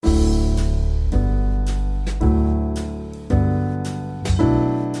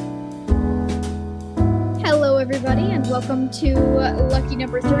welcome to lucky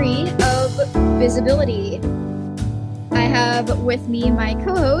number 3 of Bizibility. I have with me my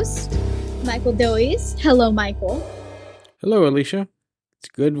co-host, Michael Doise. Hello, Michael. Hello, Alicia. It's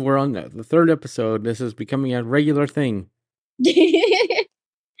good. We're on the 3rd episode. This is becoming a regular thing. Oh,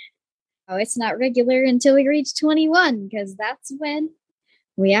 it's not regular until we reach 21, because that's when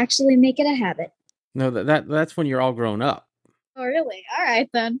we actually make it a habit. No, that's when you're all grown up. Oh, really? All right,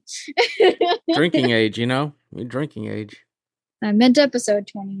 then. Drinking age, drinking age. I meant episode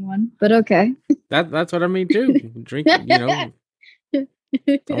 21, but okay. That's what I mean, too. Drinking,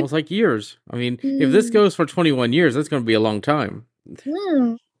 it's almost like years. I mean, if this goes for 21 years, that's going to be a long time.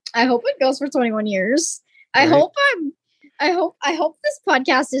 I hope it goes for 21 years. Right? I hope this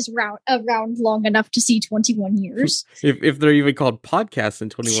podcast is around long enough to see 21 years. if they're even called podcasts in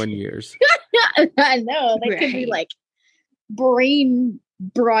 21 years. I know. They could be like brain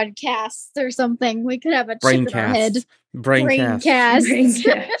broadcasts or something. We could have a chip in our head. Braincast.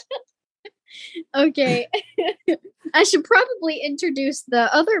 Okay. I should probably introduce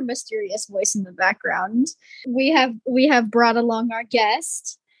the other mysterious voice in the background. We have brought along our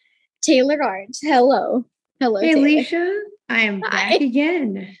guest, Taylor Arndt. Hello. Hey, Taylor. Alicia. I am back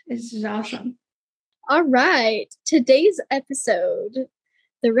again. This is awesome. All right. Today's episode,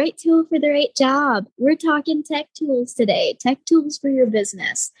 the right tool for the right job. We're talking tech tools today. Tech tools for your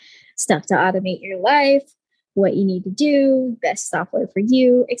business. Stuff to automate your life, what you need to do, best software for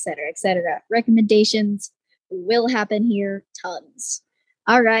you, etc., etc. Recommendations will happen here. Tons.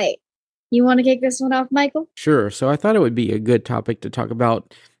 All right. You want to kick this one off, Michael? Sure. So I thought it would be a good topic to talk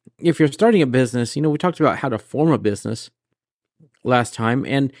about. If you're starting a business, we talked about how to form a business last time.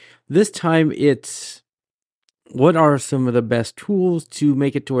 And this time it's what are some of the best tools to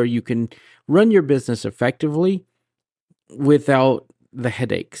make it to where you can run your business effectively without the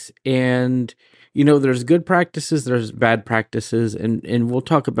headaches. And, there's good practices, there's bad practices, and we'll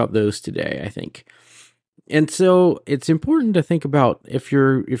talk about those today, I think. And so it's important to think about if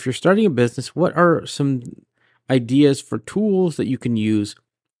you're starting a business, what are some ideas for tools that you can use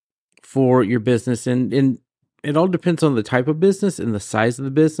for your business? And it all depends on the type of business and the size of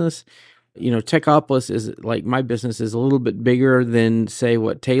the business. Techopolis is like my business is a little bit bigger than, say,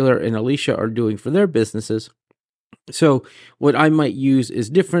 what Taylor and Alicia are doing for their businesses. So what I might use is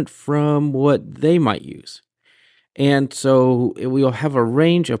different from what they might use. And so we'll have a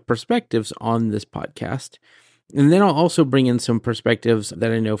range of perspectives on this podcast. And then I'll also bring in some perspectives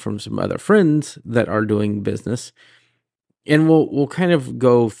that I know from some other friends that are doing business. And we'll kind of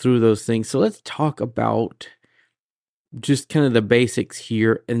go through those things. So let's talk about just kind of the basics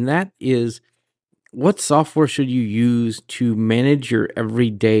here. And that is, what software should you use to manage your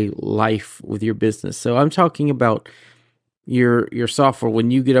everyday life with your business? So I'm talking about your software. When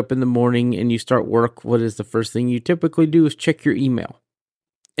you get up in the morning and you start work, what is the first thing you typically do is check your email.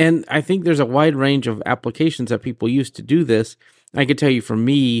 And I think there's a wide range of applications that people use to do this. I can tell you for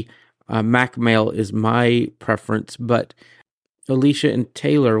me, Mac Mail is my preference, but Alicia and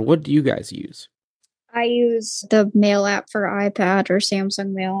Taylor, what do you guys use? I use the mail app for iPad or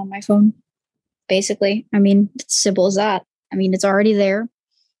Samsung Mail on my phone. Basically, it's simple as that. It's already there.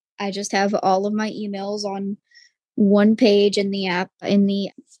 I just have all of my emails on one page in the app, in the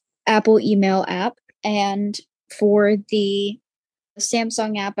Apple email app. And for the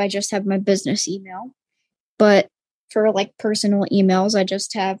Samsung app, I just have my business email. But for personal emails, I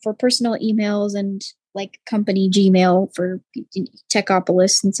just have for personal emails and company Gmail for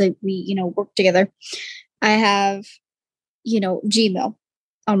Techopolis, since we work together. I have Gmail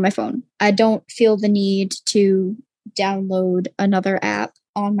on my phone. I don't feel the need to download another app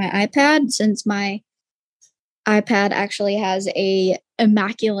on my iPad, since my iPad actually has a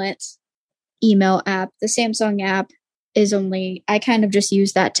immaculate email app. The Samsung app is I kind of just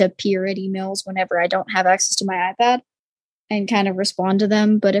use that to peer at emails whenever I don't have access to my iPad and kind of respond to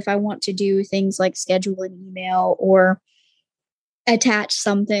them. But if I want to do things like schedule an email or attach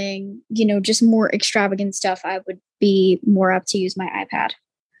something, just more extravagant stuff, I would be more apt to use my iPad.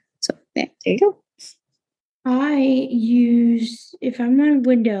 So yeah, there you go. I use, if I'm on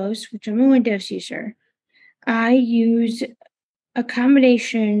Windows, which I'm a Windows user, I use a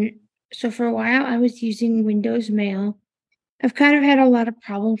combination. So for a while, I was using Windows Mail. I've kind of had a lot of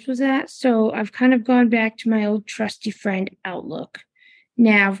problems with that, so I've kind of gone back to my old trusty friend, Outlook.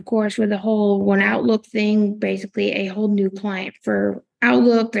 Now, of course, with the whole One Outlook thing, basically a whole new client for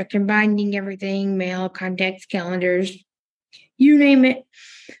Outlook. They're combining everything, mail, contacts, calendars, you name it.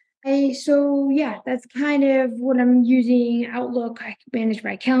 So yeah, that's kind of what I'm using. Outlook, I can manage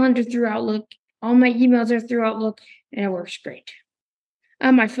my calendar through Outlook. All my emails are through Outlook, and it works great.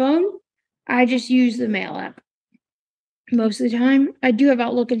 On my phone, I just use the mail app. most of the time. I do have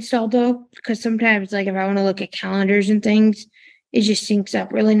Outlook installed though, because sometimes like if I want to look at calendars and things, it just syncs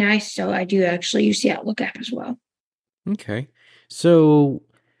up really nice. So I do actually use the Outlook app as well. Okay. So,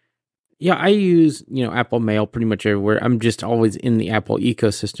 yeah, I use, Apple Mail pretty much everywhere. I'm just always in the Apple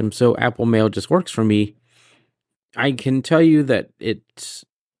ecosystem. So Apple Mail just works for me. I can tell you that it's,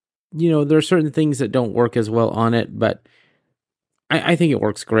 there are certain things that don't work as well on it, but I think it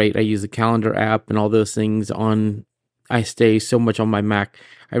works great. I use the calendar app and all those things I stay so much on my Mac.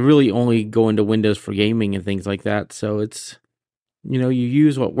 I really only go into Windows for gaming and things like that. So it's, you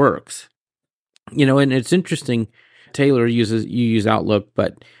use what works. And it's interesting. Taylor you use Outlook,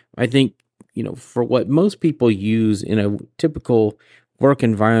 but I think, for what most people use in a typical work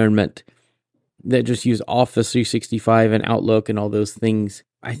environment that just use Office 365 and Outlook and all those things,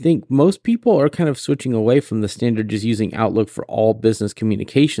 I think most people are kind of switching away from the standard just using Outlook for all business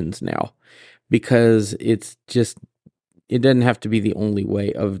communications now, because it doesn't have to be the only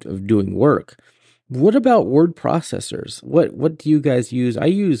way of doing work. What about word processors? What do you guys use?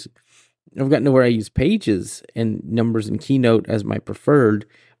 I've gotten to where I use Pages and Numbers and Keynote as my preferred,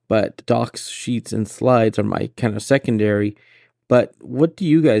 but Docs, Sheets, and Slides are my kind of secondary. But what do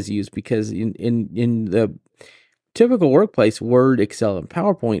you guys use? Because in the typical workplace, Word, Excel, and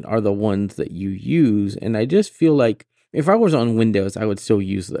PowerPoint are the ones that you use. And I just feel like if I was on Windows, I would still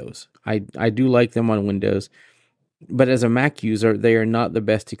use those. I do like them on Windows. But as a Mac user, they are not the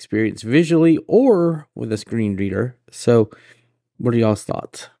best experience visually or with a screen reader. So what are y'all's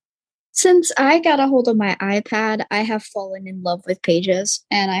thoughts? Since I got a hold of my iPad, I have fallen in love with Pages,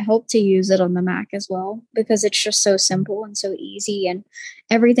 and I hope to use it on the Mac as well because it's just so simple and so easy, and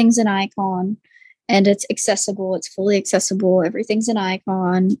everything's an icon, and it's accessible. It's fully accessible. Everything's an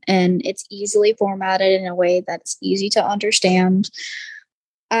icon, and it's easily formatted in a way that's easy to understand.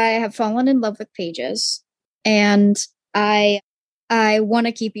 I have fallen in love with Pages, and I want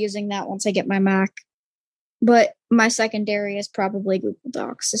to keep using that once I get my Mac. But my secondary is probably Google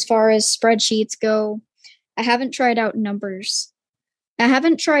Docs. As far as spreadsheets go, I haven't tried out Numbers. I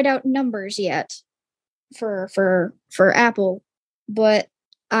haven't tried out Numbers yet for Apple, but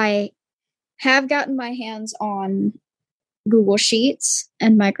I have gotten my hands on Google Sheets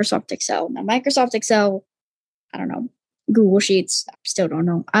and Microsoft Excel. Now, Microsoft Excel, I don't know. Google Sheets, I still don't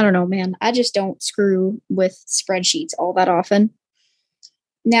know. I don't know, man. I just don't screw with spreadsheets all that often.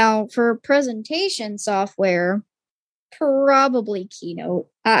 Now, for presentation software, probably Keynote.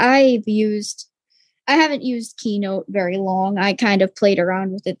 I haven't used Keynote very long. I kind of played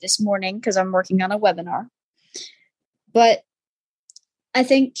around with it this morning because I'm working on a webinar. But I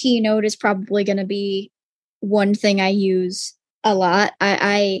think Keynote is probably going to be one thing I use a lot.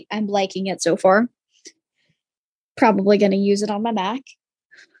 I'm liking it so far. Probably going to use it on my Mac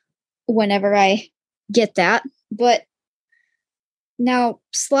whenever I get that. But now,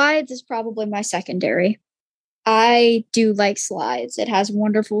 Slides is probably my secondary. I do like Slides. It has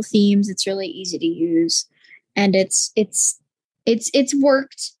wonderful themes. It's really easy to use, and it's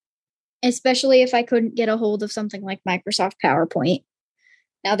worked, especially if I couldn't get a hold of something like Microsoft PowerPoint.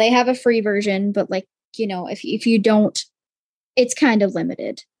 Now they have a free version, but if you don't, it's kind of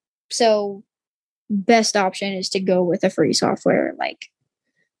limited. So best option is to go with a free software like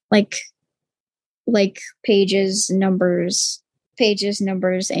Pages, Numbers,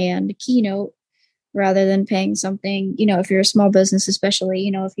 and Keynote, rather than paying something, if you're a small business, especially,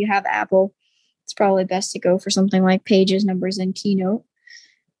 if you have Apple, it's probably best to go for something like Pages, Numbers, and Keynote.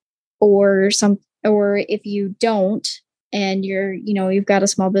 Or if you don't, and you've got a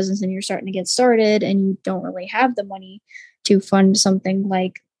small business and you're starting to get started and you don't really have the money to fund something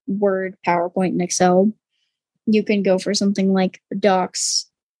like Word, PowerPoint, and Excel, you can go for something like Docs,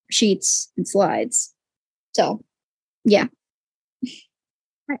 Sheets, and Slides. So, yeah.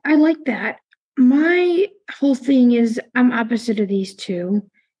 I like that. My whole thing is I'm opposite of these two,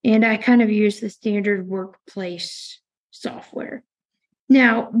 and I kind of use the standard workplace software.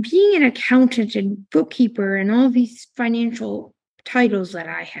 Now, being an accountant and bookkeeper and all these financial titles that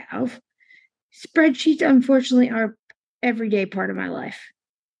I have, spreadsheets unfortunately are everyday part of my life.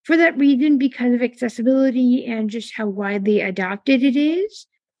 For that reason, because of accessibility and just how widely adopted it is,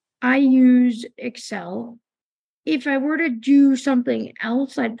 I use Excel. If I were to do something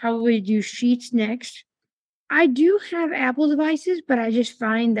else, I'd probably do Sheets next. I do have Apple devices, but I just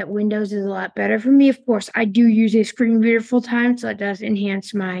find that Windows is a lot better for me. Of course, I do use a screen reader full time, so it does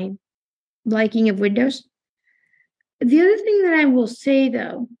enhance my liking of Windows. The other thing that I will say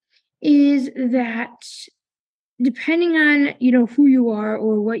though is that depending on, who you are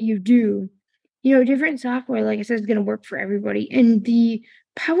or what you do, different software, like I said, is going to work for everybody. And the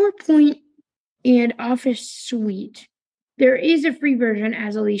PowerPoint and Office suite There is a free version,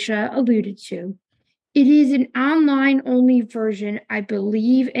 as Alicia alluded to. It is an online-only version, I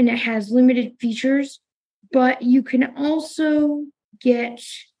believe, and it has limited features, but you can also get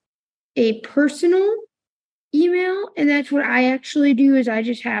a personal email, and that's what I actually do. Is I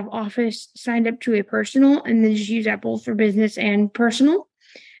just have Office signed up to a personal and then just use that both for business and personal.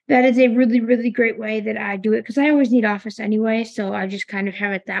 That is a really, really great way that I do it, because I always need Office anyway, so I just kind of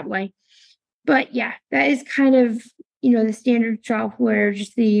have it that way. But yeah, that is kind of, the standard software,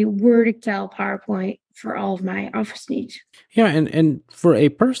 just the Word, Excel, PowerPoint for all of my Office needs. Yeah, and for a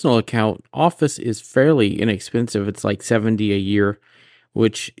personal account, Office is fairly inexpensive. It's like $70 a year,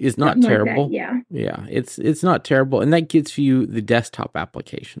 which is not Something like terrible. that, yeah. Yeah, it's not terrible, and that gets you the desktop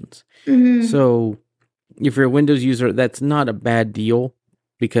applications. Mhm. So if you're a Windows user, that's not a bad deal,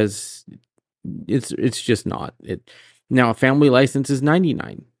 because it's just not. Now a family license is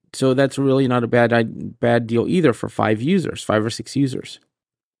 $99. So that's really not a bad deal either for 5 or 6 users.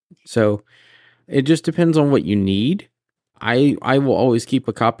 So it just depends on what you need. I will always keep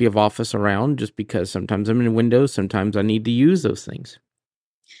a copy of Office around, just because sometimes I'm in Windows, sometimes I need to use those things.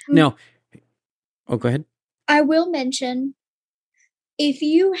 Now, go ahead. I will mention, if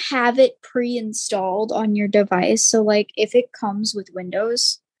you have it pre-installed on your device, so like if it comes with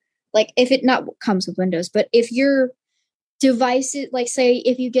Windows, like if it not comes with Windows, but if your device, like say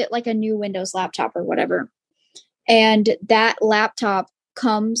if you get like a new Windows laptop or whatever, and that laptop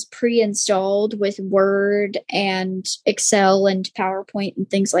comes pre-installed with Word and Excel and PowerPoint and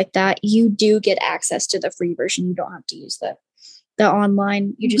things like that, you do get access to the free version. You don't have to use the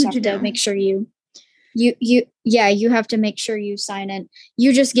online. You just have to make sure you have to make sure you sign in.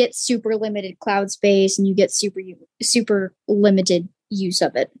 You just get super limited cloud space, and you get super limited use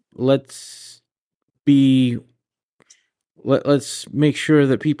of it. Let's make sure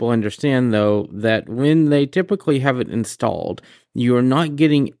that people understand, though, that when they typically have it installed, you are not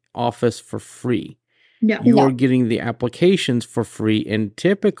getting Office for free. No. You are getting the applications for free, and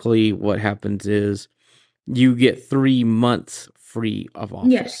typically what happens is you get 3 months free of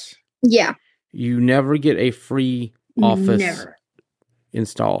Office. Yes. Yeah. You never get a free Office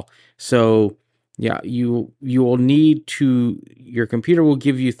install. So yeah, you will need to, your computer will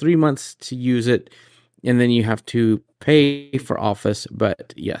give you 3 months to use it, and then you have to pay for Office.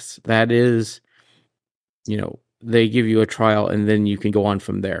 But yes, that is, they give you a trial and then you can go on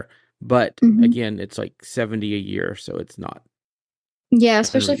from there. But again, it's like $70 a year, so it's not. Yeah,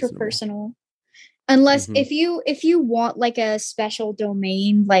 especially for personal. Unless if you want like a special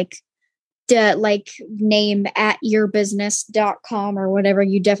domain, like name at yourbusiness.com or whatever,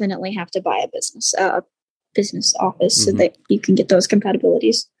 you definitely have to buy a business Office so that you can get those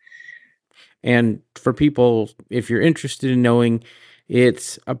compatibilities. And for people, if you're interested in knowing,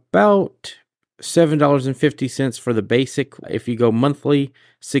 it's about $7.50 for the basic. If you go monthly,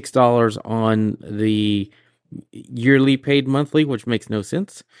 $6 on the yearly paid monthly, which makes no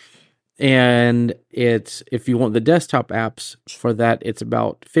sense. And it's, if you want the desktop apps for that, it's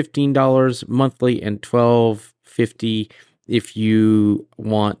about $15 monthly and $12.50 if you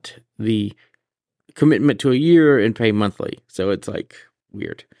want the commitment to a year and pay monthly. So it's like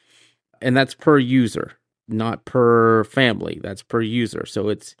weird. And that's per user, not per family. That's per user. So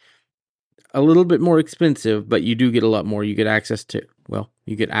it's a little bit more expensive, but you do get a lot more. You get access to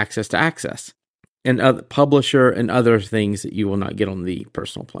access and other publisher and other things that you will not get on the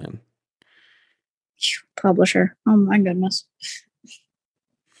personal plan. Publisher. Oh my goodness.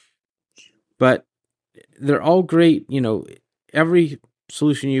 But they're all great. Every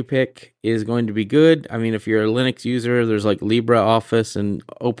solution you pick is going to be good. I mean, if you're a Linux user, there's like LibreOffice and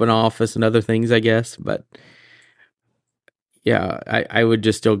OpenOffice and other things, I guess. But yeah, I would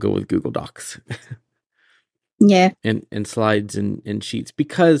just still go with Google Docs. Yeah. And slides and sheets,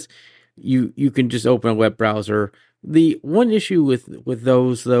 because you can just open a web browser. The one issue with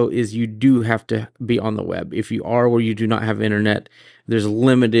those, though, is you do have to be on the web. If you are where you do not have internet, there's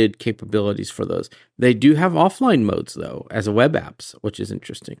limited capabilities for those. They do have offline modes, though, as a web apps, which is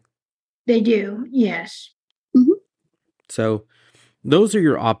interesting. They do, yes. Mm-hmm. So those are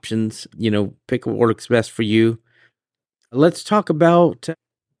your options. Pick what works best for you. Let's talk about,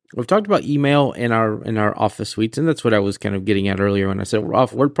 we've talked about email in our Office suites, and that's what I was kind of getting at earlier when I said we're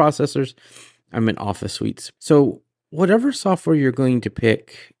off word processors. I'm in Office suites. So whatever software you're going to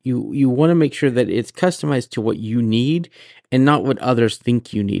pick, you want to make sure that it's customized to what you need and not what others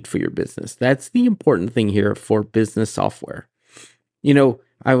think you need for your business. That's the important thing here for business software.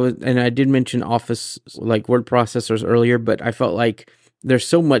 I did mention Office, like word processors earlier, but I felt like there's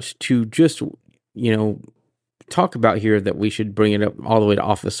so much to just, talk about here that we should bring it up all the way to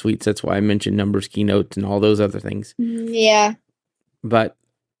Office Suites. That's why I mentioned Numbers, Keynote, and all those other things. Yeah. But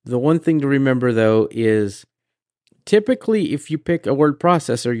the one thing to remember, though, is typically if you pick a word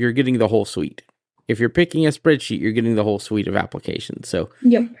processor, you're getting the whole suite. If you're picking a spreadsheet, you're getting the whole suite of applications. So,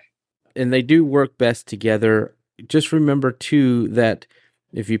 Yep. and they do work best together. Just remember, too, that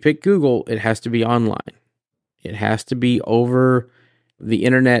if you pick Google, it has to be online. It has to be over the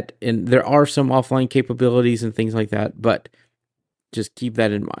internet, and there are some offline capabilities and things like that, but just keep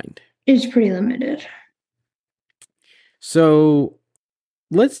that in mind. It's pretty limited. So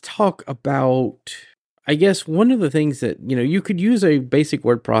let's talk about, I guess, one of the things that, you could use a basic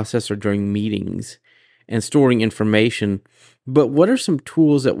word processor during meetings and storing information, but what are some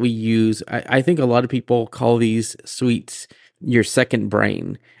tools that we use? I think a lot of people call these suites your second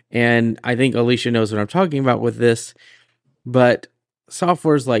brain, and I think Alicia knows what I'm talking about with this, but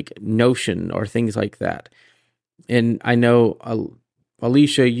softwares like Notion or things like that. And I know,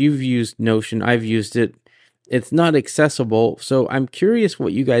 Alicia, you've used Notion. I've used it. It's not accessible. So I'm curious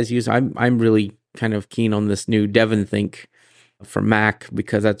what you guys use. I'm really kind of keen on this new DevonThink for Mac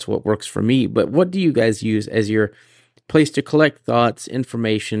because that's what works for me. But what do you guys use as your place to collect thoughts,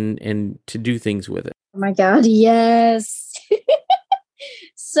 information, and to do things with it? Oh my God, yes.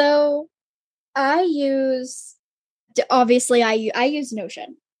 So I use, obviously I use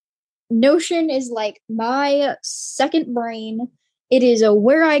Notion. Notion is like my second brain. It is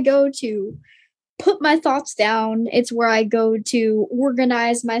where I go to put my thoughts down. It's where I go to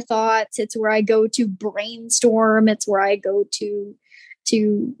organize my thoughts. It's where I go to brainstorm. It's where I go to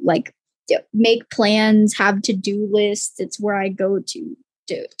like make plans, have to-do lists. It's where I go to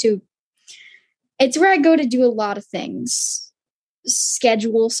it's where I go to do a lot of things.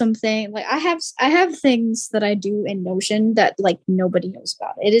 Schedule something. Like I have things that I do in Notion that like nobody knows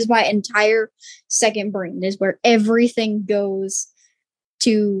about. It is my entire second brain. It is where everything goes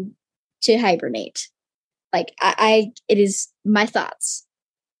to hibernate. Like it is my thoughts.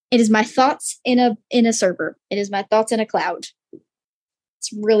 It is my thoughts in a server. It is my thoughts in a cloud.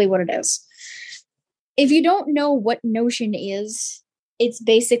 It's really what it is. If you don't know what Notion is, it's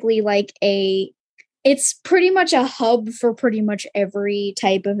basically like it's pretty much a hub for pretty much every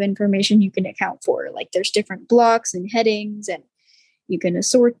type of information you can account for. Like there's different blocks and headings, and you can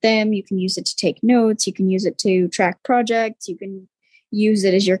assort them. You can use it to take notes. You can use it to track projects. You can use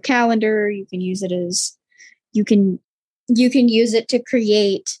it as your calendar. You can use it as you can use it to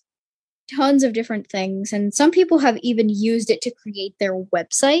create tons of different things. And some people have even used it to create their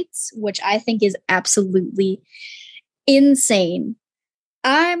websites, which I think is absolutely insane.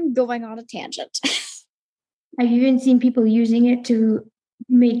 I'm going on a tangent. I've even seen people using it to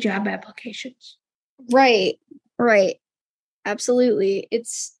make job applications. Right. Absolutely.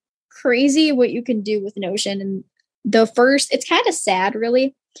 It's crazy what you can do with Notion. And it's kind of sad,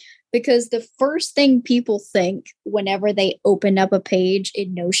 really, because the first thing people think whenever they open up a page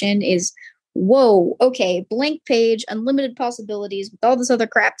in Notion is, whoa, okay, blank page, unlimited possibilities with all this other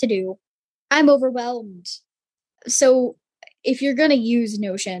crap to do. I'm overwhelmed. So if you're going to use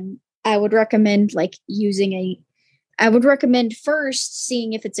Notion, I would recommend first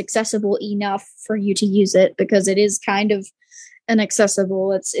seeing if it's accessible enough for you to use it, because it is kind of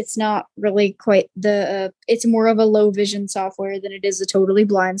inaccessible. It's not really quite it's more of a low vision software than it is a totally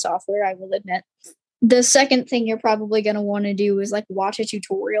blind software, I will admit. The second thing you're probably going to want to do is like watch a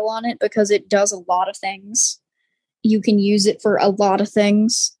tutorial on it, because it does a lot of things. You can use it for a lot of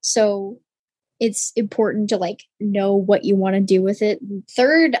things. So it's important to like know what you want to do with it.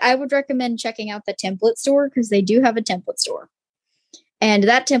 Third, I would recommend checking out the template store, because they do have a template store. And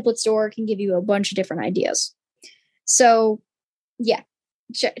that template store can give you a bunch of different ideas. So yeah,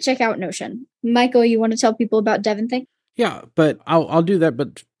 check out Notion. Michael, you want to tell people about DevonThink? Yeah, but I'll do that.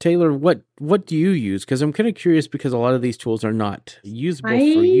 But Taylor, what do you use? Because I'm kind of curious, because a lot of these tools are not usable for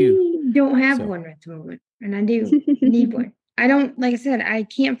you. I don't have one at the moment, and I do need one. I don't, like I said, I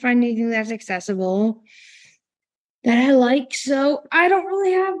can't find anything that's accessible that I like, so I don't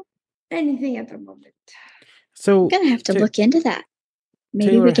really have anything at the moment. So I'm gonna have to look into that.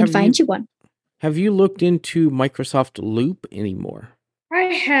 Maybe Taylor, we can find you one. Have you looked into Microsoft Loop anymore? I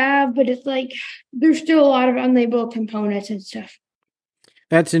have, but it's like there's still a lot of unlabeled components and stuff.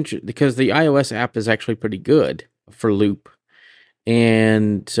 That's interesting, because the iOS app is actually pretty good for Loop,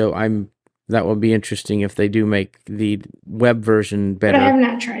 and so that would be interesting if they do make the web version better. But I have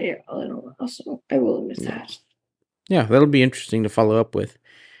not tried it a little while, so I will admit that. Yeah, that'll be interesting to follow up with.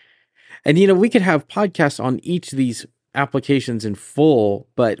 And we could have podcasts on each of these applications in full,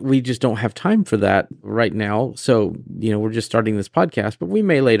 but we just don't have time for that right now. So, we're just starting this podcast, but we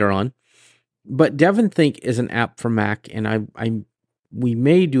may later on. But DevonThink is an app for Mac, and we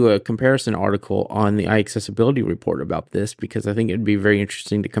may do a comparison article on the iAccessibility report about this because I think it'd be very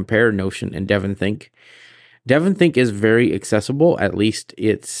interesting to compare Notion and DevonThink. DevonThink is very accessible, at least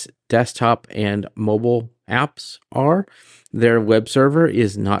its desktop and mobile apps are. Their web server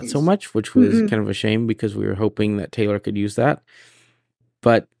is not so much, which was kind of a shame because we were hoping that Taylor could use that.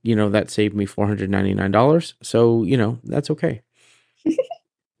 But, that saved me $499. So, that's okay.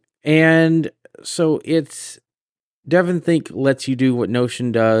 And so DevonThink lets you do what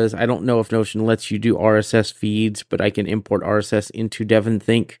Notion does. I don't know if Notion lets you do RSS feeds, but I can import RSS into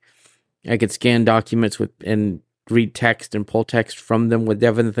DevonThink. I could scan documents and read text and pull text from them with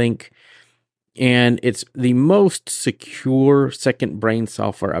DevonThink. And it's the most secure second brain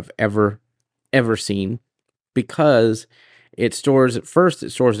software I've ever seen because it stores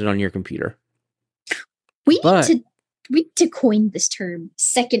it on your computer. We need to coin this term,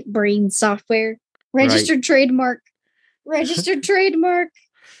 second brain software. Registered trademark. Registered trademark.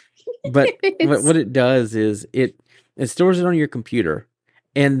 But what it does is it stores it on your computer,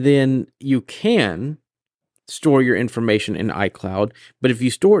 and then you can store your information in iCloud. But if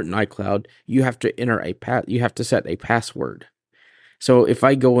you store it in iCloud, you have to you have to set a password. So if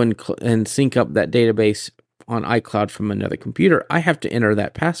I go and sync up that database on iCloud from another computer, I have to enter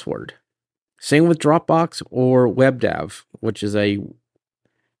that password. Same with Dropbox or WebDAV, which is a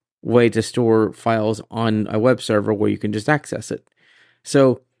way to store files on a web server where you can just access it.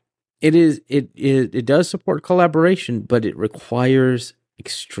 So it does support collaboration, but it requires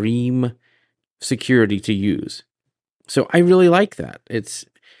extreme security to use. So I really like that. It's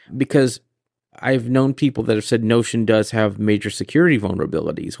because I've known people that have said Notion does have major security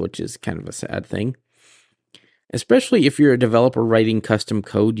vulnerabilities, which is kind of a sad thing. Especially if you're a developer writing custom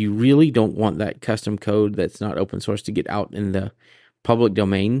code, you really don't want that custom code that's not open source to get out in the public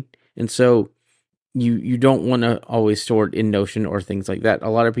domain. And so you don't want to always store it in Notion or things like that. A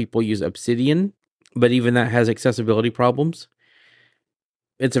lot of people use Obsidian, but even that has accessibility problems.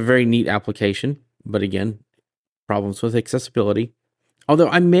 It's a very neat application, but again, problems with accessibility. Although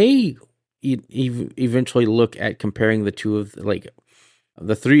I may eventually look at comparing the two of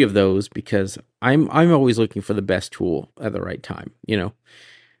the three of those because I'm always looking for the best tool at the right time,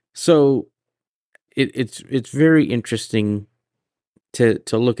 So it's very interesting to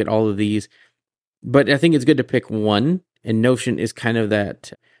look at all of these, but I think it's good to pick one. And Notion is kind of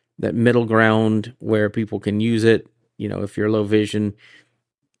that middle ground where people can use it, if you're low vision.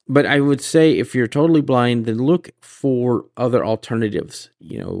 But I would say if you're totally blind, then look for other alternatives,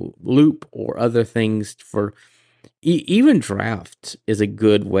 Loop or other things for. Even Drafts is a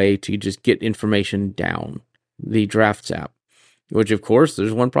good way to just get information down. The Drafts app, which of course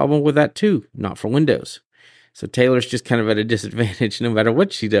there's one problem with that too, not for Windows. So Taylor's just kind of at a disadvantage no matter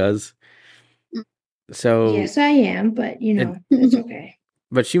what she does. So yes, I am, but it's okay.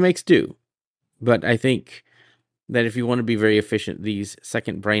 But she makes do. But I think that if you want to be very efficient, these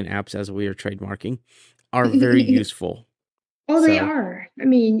second brain apps, as we are trademarking, are very useful. Oh, they are. I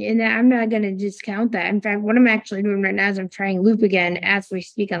mean, and I'm not going to discount that. In fact, what I'm actually doing right now is I'm trying Loop again as we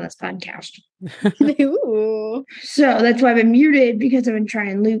speak on this podcast. Ooh. So that's why I've been muted, because I've been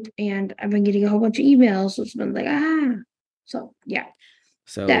trying Loop and I've been getting a whole bunch of emails. So it's been like, So, yeah.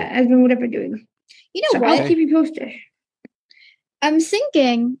 So that has been what I've been doing. What? I'll keep you posted. I'm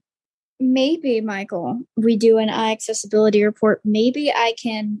thinking maybe, Michael, we do an iAccessibility report. Maybe I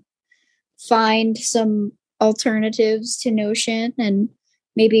can find some alternatives to Notion and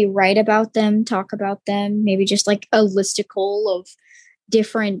maybe write about them, talk about them, maybe just like a listicle of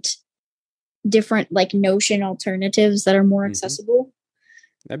different like Notion alternatives that are more accessible.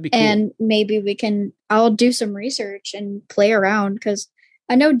 That'd be cool. And maybe I'll do some research and play around, because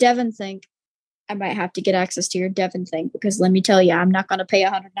I know DevonThink, I might have to get access to your DevonThink, because let me tell you, I'm not going to pay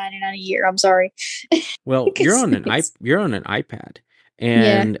 $199 a year. I'm sorry. Well, you're on an iPad.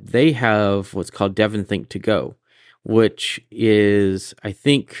 And they have what's called DevonThink to go, which is I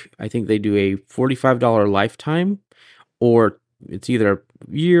think they do a $45 lifetime, or it's either a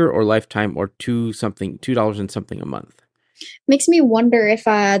year or lifetime, or $2 and something a month. Makes me wonder if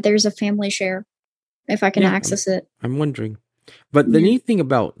there's a family share, if I can access it. I'm wondering. But the neat thing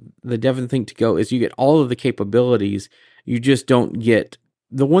about the DevonThink to go is you get all of the capabilities. You just don't get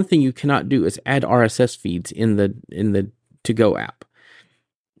the one thing you cannot do is add RSS feeds in the to go app.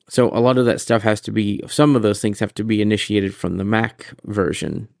 So a lot of that stuff some of those things have to be initiated from the Mac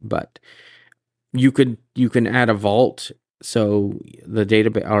version, but you can add a vault, so the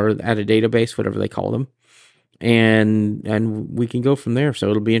database, or add a database, whatever they call them, and we can go from there. So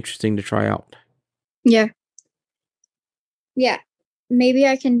it'll be interesting to try out. Yeah. Yeah. Maybe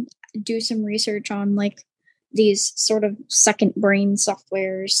I can do some research on like these sort of second brain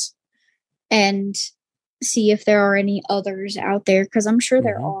softwares and see if there are any others out there, because I'm sure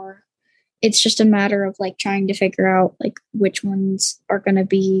there are. It's just a matter of like trying to figure out like which ones are going to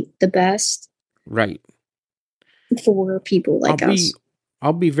be the best, right, for people like us.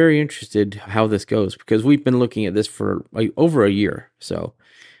 I'll be very interested how this goes, because we've been looking at this for like over a year. So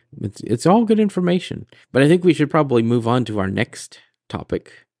it's all good information. But I think we should probably move on to our next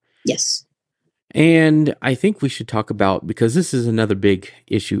topic. Yes. And I think we should talk about, because this is another big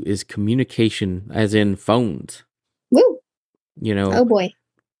issue, is communication, as in phones. Woo. You know, oh boy,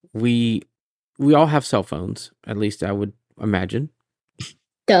 we all have cell phones, at least I would imagine.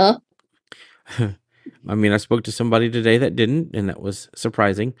 Duh. I mean, I spoke to somebody today that didn't, and that was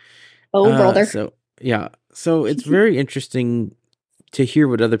surprising. Oh, brother. So yeah, so it's very interesting to hear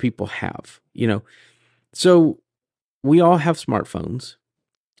what other people have, you know. So we all have smartphones,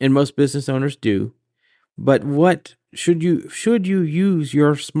 and most business owners do. But what should you use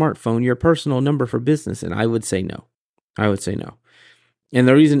your smartphone, your personal number, for business? And I would say no. I would say no. And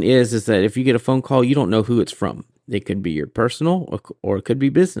the reason is that if you get a phone call, you don't know who it's from. It could be your personal, or it could be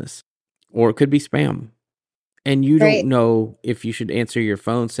business, or it could be spam. And you don't know if you should answer your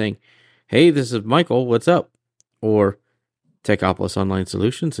phone saying, "Hey, this is Michael, what's up?" Or, "Techopolis Online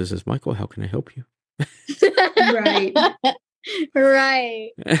Solutions, this is Michael, how can I help you?" Right.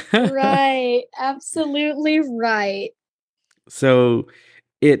 Right. Absolutely right. So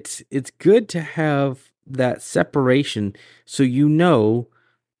it's good to have that separation, so you know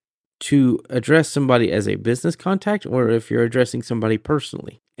to address somebody as a business contact, or if you're addressing somebody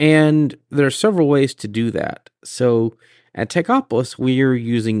personally. And there are several ways to do that. So at Techopolis, we are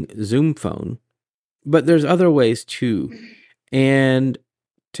using Zoom Phone, but there's other ways too. And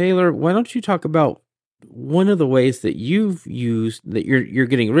Taylor, why don't you talk about one of the ways that you've used, that you're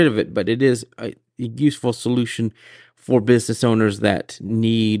getting rid of it, but it is a useful solution for business owners that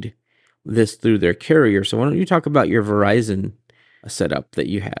need this through their carrier. So why don't you talk about your Verizon setup that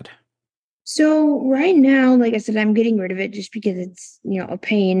you had? So right now, like I said, I'm getting rid of it just because it's, a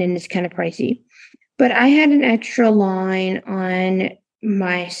pain and it's kind of pricey. But I had an extra line on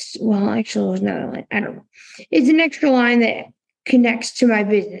actually it was not a line. I don't know. It's an extra line that connects to my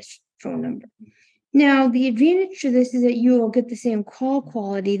business phone number. Now, the advantage to this is that you will get the same call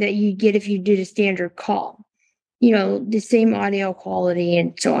quality that you get if you did a standard call. The same audio quality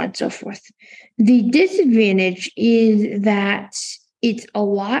and so on and so forth. The disadvantage is that it's a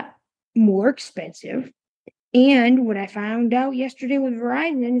lot more expensive. And what I found out yesterday with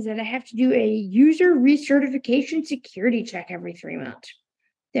Verizon is that I have to do a user recertification security check every 3 months.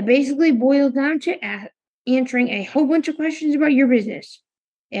 That basically boils down to answering a whole bunch of questions about your business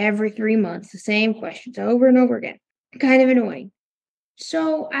every 3 months, the same questions over and over again. Kind of annoying.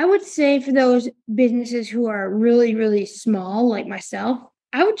 So I would say for those businesses who are really, really small, like myself,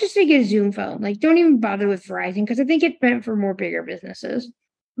 I would just say get a Zoom phone. Like, don't even bother with Verizon, because I think it's meant for more bigger businesses.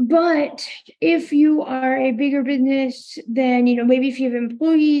 But if you are a bigger business, then, maybe if you have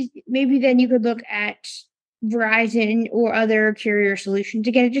employees, maybe then you could look at Verizon or other carrier solutions.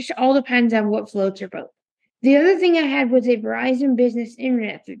 Again, it just all depends on what floats your boat. The other thing I had was a Verizon Business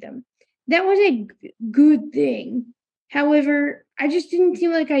Internet through them. That was a good thing. However, I just didn't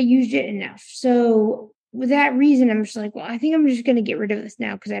feel like I used it enough. So with that reason, I'm just like, well, I think I'm just going to get rid of this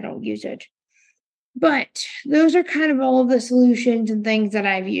now because I don't use it. But those are kind of all of the solutions and things that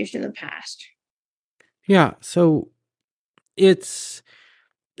I've used in the past. Yeah, so it's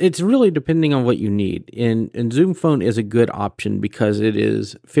really depending on what you need. And Zoom Phone is a good option because it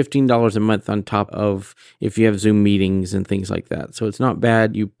is $15 a month on top of if you have Zoom meetings and things like that. So it's not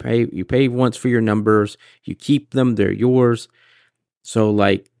bad. You pay once for your numbers. You keep them. They're yours. So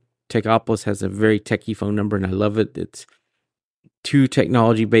like Techopolis has a very techie phone number, and I love it. It's 2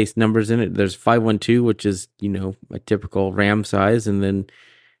 technology-based numbers in it. There's 512, which is, a typical RAM size, and then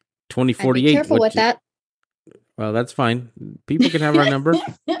 2048. Be careful with that. Well, that's fine. People can have our number.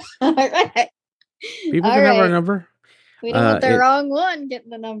 All right. People can have our number. We don't want the wrong one getting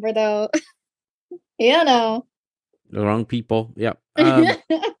the number, though. The wrong people. Yep.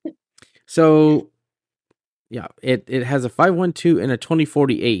 So, yeah, it has a 512 and a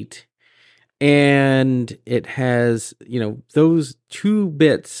 2048. And it has, those 2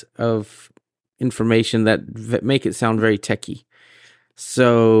 bits of information that make it sound very techy.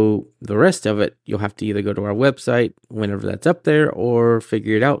 So the rest of it, you'll have to either go to our website whenever that's up there or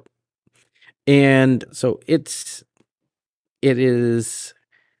figure it out. And so it is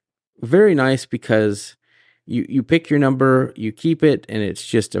very nice because you pick your number, you keep it, and it's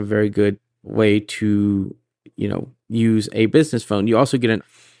just a very good way to, use a business phone. You also get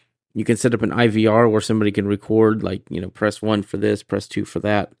You can set up an IVR where somebody can record, like, press 1 for this, press 2 for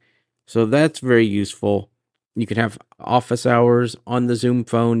that. So that's very useful. You can have office hours on the Zoom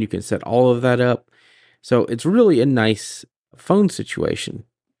phone. You can set all of that up. So it's really a nice phone situation.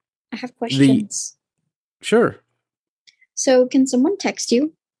 I have questions. Sure. So can someone text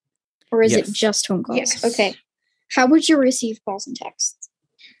you? Or is it Yes. just phone calls? Yes. Okay. How would you receive calls and texts?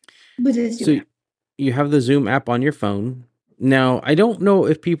 With a Zoom app. You have the Zoom app on your phone. Now, I don't know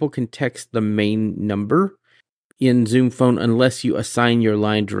if people can text the main number in Zoom phone unless you assign your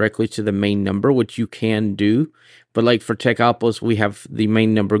line directly to the main number, which you can do. But like for Techopolis, we have the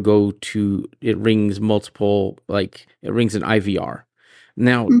main number go to, it rings multiple, like it rings an IVR.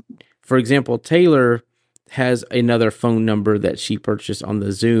 Now, for example, Taylor has another phone number that she purchased on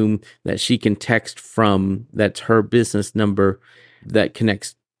the Zoom that she can text from. That's her business number that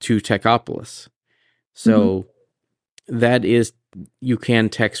connects to Techopolis. So that is, you can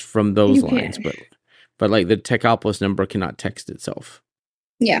text from those lines, but like the Techopolis number cannot text itself.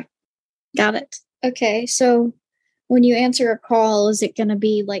 Yeah. Got it. Okay. So when you answer a call, is it going to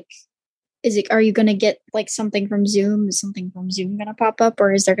be like, are you going to get like something from Zoom? Is something from Zoom going to pop up,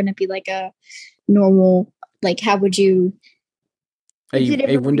 or is there going to be like a normal, like, how would you?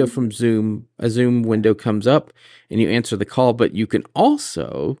 A window from Zoom, a Zoom window comes up and you answer the call, but you can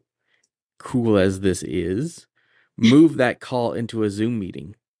also, cool as this is, move that call into a Zoom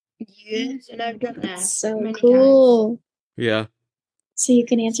meeting. Yes, and I've done that. That's so many cool. times. Yeah. So you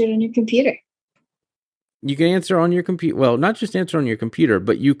can answer it on your computer. You can answer on your computer. Well, not just answer on your computer,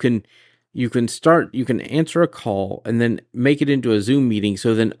 but you can answer a call and then make it into a Zoom meeting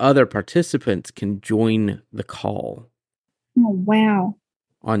so then other participants can join the call. Oh, wow.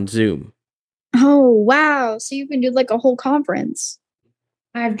 On Zoom. Oh, wow. So you can do like a whole conference.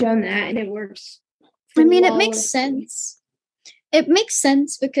 I've done that and it works. I mean, it makes sense. It makes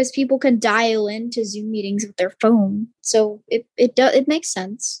sense because people can dial into Zoom meetings with their phone. So it makes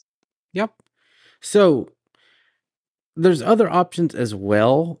sense. Yep. So there's other options as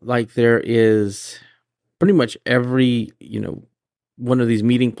well. Like there is pretty much every, one of these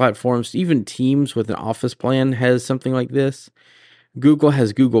meeting platforms, even Teams with an Office plan has something like this. Google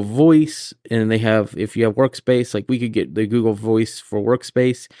has Google Voice, and they have, if you have Workspace, like we could get the Google Voice for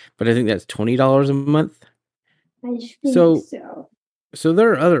Workspace, but I think that's $20 a month. I think so. So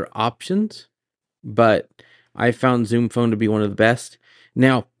there are other options, but I found Zoom Phone to be one of the best.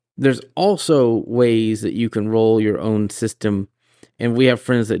 Now, there's also ways that you can roll your own system, and we have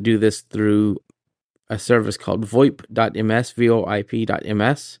friends that do this through a service called VoIP.ms,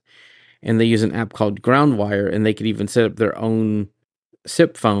 VoIP.ms, and they use an app called Groundwire, and they could even set up their own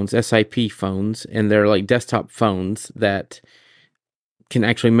SIP phones, SIP phones, and they're like desktop phones that can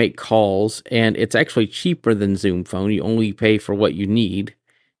actually make calls, and it's actually cheaper than Zoom Phone. You only pay for what you need,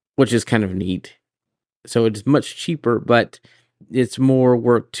 which is kind of neat. So it's much cheaper, but it's more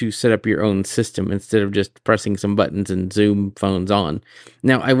work to set up your own system instead of just pressing some buttons and Zoom Phone's on.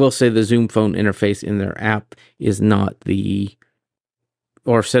 Now, I will say the Zoom Phone interface in their app is not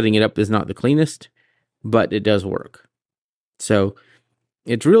or setting it up is not the cleanest, but it does work. So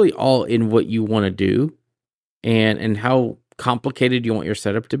it's really all in what you want to do and how complicated you want your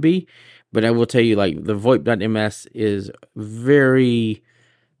setup to be. But I will tell you, like, the VoIP.ms is very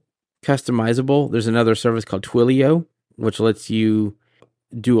customizable. There's another service called Twilio, which lets you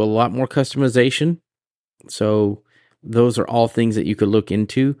do a lot more customization. So those are all things that you could look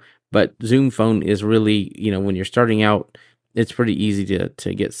into. But Zoom Phone is really, when you're starting out, it's pretty easy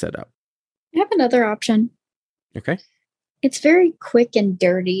to get set up. I have another option. Okay. It's very quick and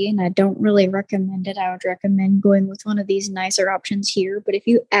dirty, and I don't really recommend it. I would recommend going with one of these nicer options here. But if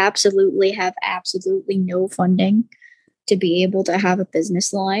you absolutely have absolutely no funding to be able to have a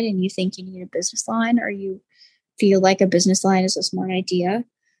business line, and you think you need a business line, or you feel like a business line is a smart idea,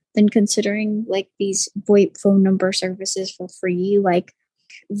 then considering like these VoIP phone number services for free, like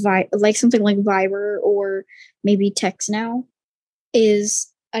something like Viber or maybe TextNow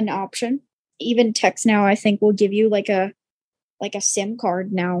is an option. Even TextNow, I think, will give you like a SIM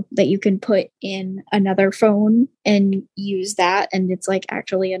card now that you can put in another phone and use that, and it's like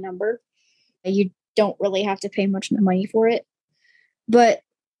actually a number. You don't really have to pay much money for it. But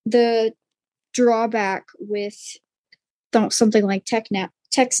the drawback with something like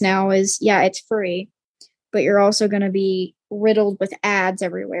TextNow is, yeah, it's free, but you're also going to be riddled with ads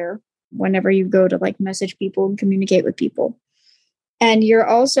everywhere whenever you go to like message people and communicate with people. And you're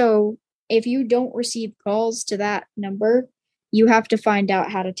also, if you don't receive calls to that number, you have to find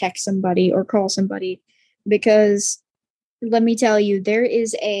out how to text somebody or call somebody, because let me tell you, there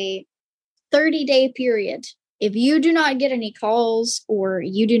is a 30-day period if you do not get any calls or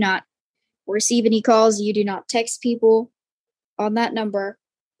you do not receive any calls, you do not text people on that number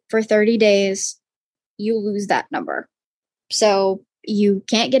for 30 days, you lose that number. So you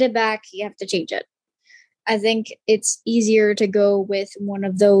can't get it back. You have to change it. I think it's easier to go with one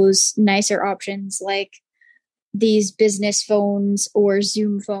of those nicer options like these business phones or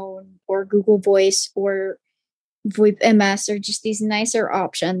Zoom phone or Google Voice or VoIP MS or just these nicer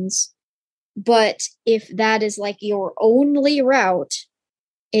options. But if that is like your only route,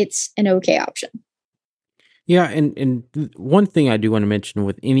 it's an okay option. Yeah, and one thing I do want to mention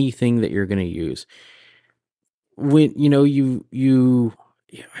with anything that you're going to use, when you've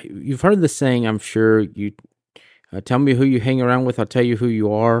heard the saying, I'm sure you tell me who you hang around with, I'll tell you who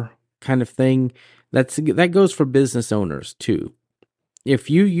you are, kind of thing. That goes for business owners too. If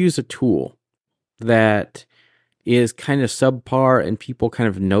you use a tool that is kind of subpar and people kind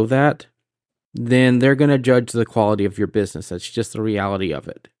of know that, then they're going to judge the quality of your business. That's just the reality of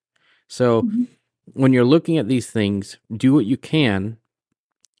it. So when you're looking at these things, do what you can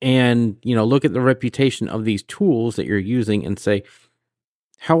and, look at the reputation of these tools that you're using and say,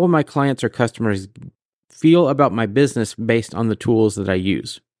 how will my clients or customers feel about my business based on the tools that I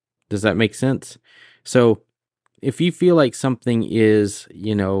use? Does that make sense? So if you feel like something is,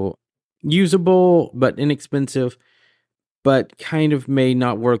 usable but inexpensive, but kind of may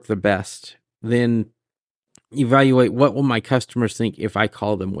not work the best, then evaluate what will my customers think if I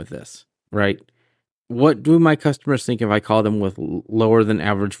call them with this, right? What do my customers think if I call them with lower than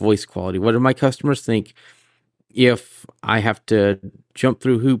average voice quality? What do my customers think if I have to jump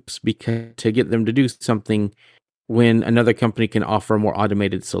through hoops to get them to do something when another company can offer a more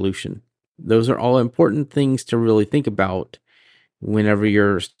automated solution? Those are all important things to really think about whenever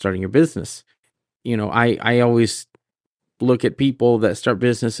you're starting your business. I always look at people that start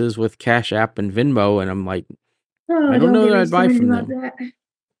businesses with Cash App and Venmo, and I'm like, I don't know that I'd buy from them.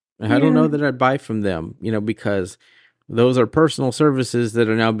 I don't know that I'd buy from them, because those are personal services that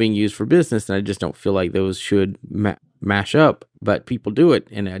are now being used for business, and I just don't feel like those should mash up. But people do it,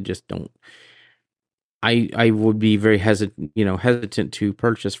 and I just don't. I would be very hesitant to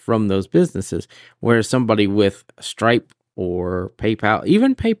purchase from those businesses. Whereas somebody with Stripe or PayPal,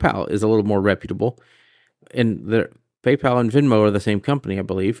 even PayPal is a little more reputable, and PayPal and Venmo are the same company, I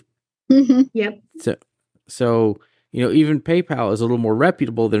believe. Yep. So even PayPal is a little more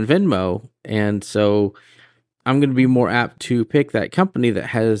reputable than Venmo, and so I'm going to be more apt to pick that company that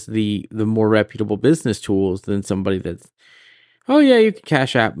has the more reputable business tools than somebody that's, oh yeah, you can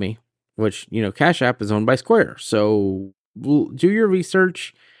Cash App me, which Cash App is owned by Square. So do your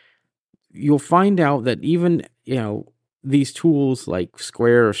research. You'll find out that even these tools like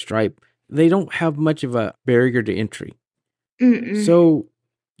Square or Stripe, they don't have much of a barrier to entry. So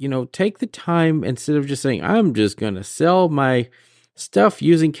take the time instead of just saying, I'm just going to sell my stuff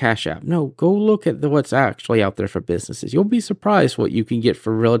using Cash App. No, go look at what's actually out there for businesses. You'll be surprised what you can get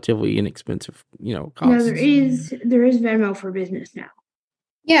for relatively inexpensive, costs. Now there is Venmo for business now.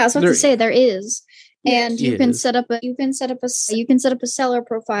 Yeah, I was about to say there is. And you can set up a seller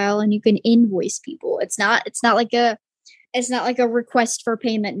profile and you can invoice people. It's not like a request for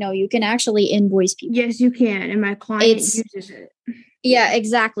payment. No, you can actually invoice people. Yes, you can. And my client uses it. Yeah,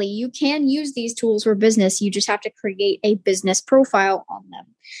 exactly. You can use these tools for business. You just have to create a business profile on them.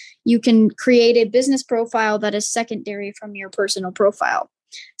 You can create a business profile that is secondary from your personal profile.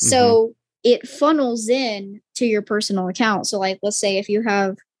 So it funnels in to your personal account. So like, let's say if you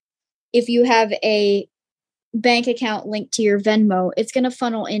have a bank account linked to your Venmo, it's going to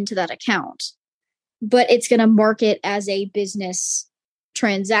funnel into that account, but it's going to mark it as a business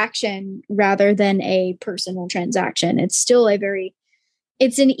transaction rather than a personal transaction. It's still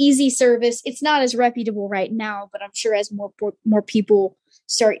it's an easy service. It's not as reputable right now, but I'm sure as more people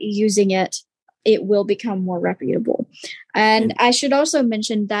start using it, it will become more reputable. And I should also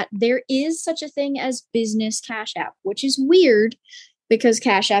mention that there is such a thing as business Cash App, which is weird because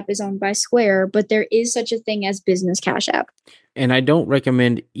Cash App is owned by Square, but there is such a thing as business Cash App. And I don't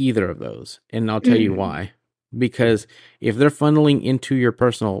recommend either of those, and I'll tell you why. Because if they're funneling into your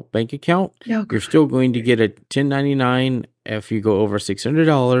personal bank account, you're still going to get a 1099 if you go over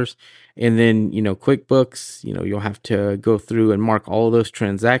 $600. And then, QuickBooks, you'll have to go through and mark all of those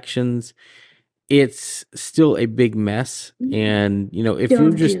transactions. It's still a big mess. And, if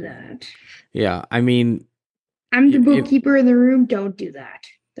you just do that. Yeah, I mean, I'm the bookkeeper in the room. Don't do that.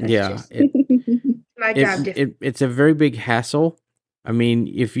 That's my job. It's a very big hassle. I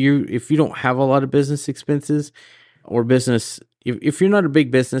mean, if you don't have a lot of business expenses or if you're not a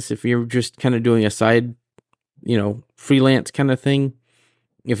big business, if you're just kind of doing a side, freelance kind of thing,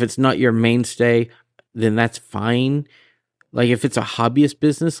 if it's not your mainstay, then that's fine. Like if it's a hobbyist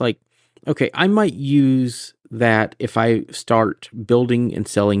business, like, okay, I might use that if I start building and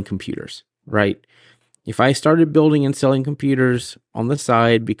selling computers, right? If I started building and selling computers on the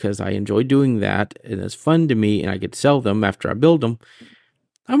side because I enjoy doing that and it's fun to me and I could sell them after I build them,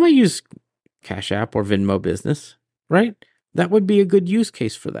 I might use Cash App or Venmo Business, right? That would be a good use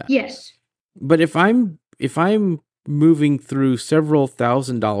case for that. Yes. But if I'm moving through several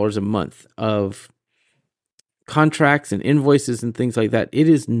 $1,000s a month of contracts and invoices and things like that, it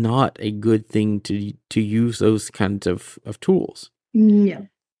is not a good thing to use those kinds of tools. No.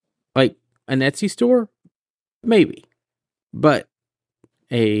 Like an Etsy store, maybe, but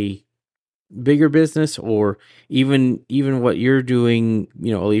a bigger business or even what you're doing,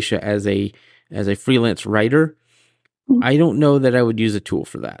 Alicia, as a freelance writer, I don't know that I would use a tool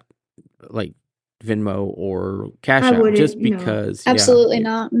for that, like Venmo or Cash App, just because. Absolutely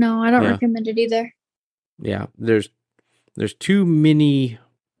not. No, I don't recommend it either. Yeah, there's too many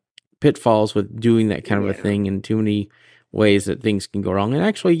pitfalls with doing that kind of a thing, and too many ways that things can go wrong. And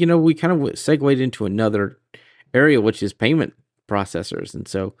actually, we kind of segued into another area, which is payment processors. And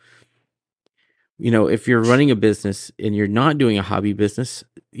so, if you're running a business and you're not doing a hobby business,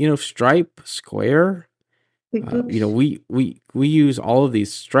 Stripe, Square, we use all of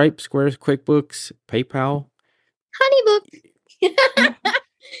these: Stripe, Square, QuickBooks, PayPal, HoneyBook.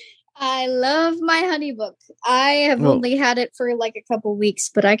 I love my HoneyBook. I have only had it for like a couple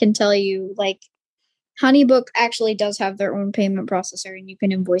weeks, but I can tell you, like, HoneyBook actually does have their own payment processor, and you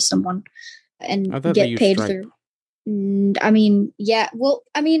can invoice someone and get paid through. I mean, yeah. Well,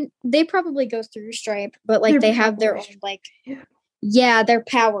 I mean, they probably go through Stripe, but like they have their own, like, they're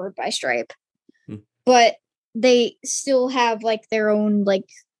powered by Stripe, but they still have like their own like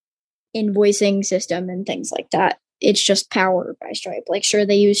invoicing system and things like that. It's just powered by Stripe. Like, sure,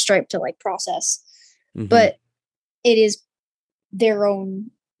 they use Stripe to like process, but it is their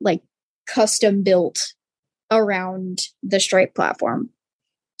own like custom built around the Stripe platform.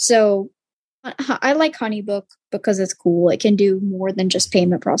 So I like HoneyBook because it's cool. It can do more than just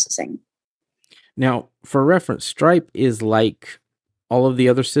payment processing. Now, for reference, Stripe is like all of the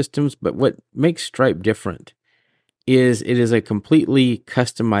other systems, but what makes Stripe different is it is a completely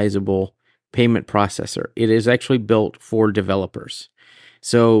customizable payment processor. It is actually built for developers.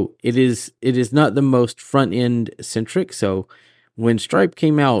 So it is not the most front end centric. So when Stripe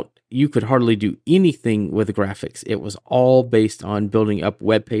came out, you could hardly do anything with graphics. It was all based on building up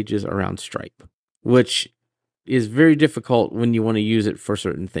web pages around Stripe, which is very difficult when you want to use it for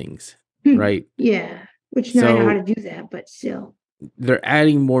certain things, right? Yeah, which now I know how to do that, but still. They're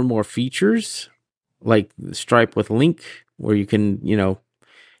adding more and more features, like Stripe with Link, where you can,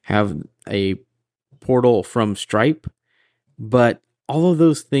 have a portal from Stripe. But all of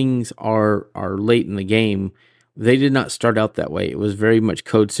those things are late in the game. They did not start out that way. It was very much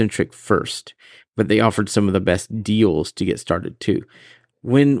code-centric first, but they offered some of the best deals to get started too.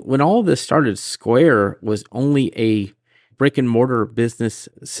 When all of this started, Square was only a brick-and-mortar business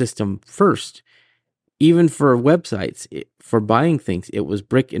system first. Even for websites, for buying things, it was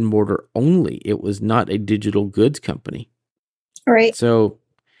brick and mortar only. It was not a digital goods company. All right. So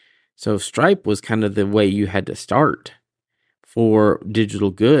Stripe was kind of the way you had to start for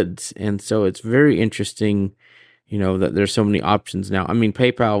digital goods. And so it's very interesting, that there's so many options now. I mean,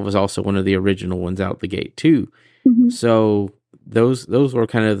 PayPal was also one of the original ones out the gate too. So those were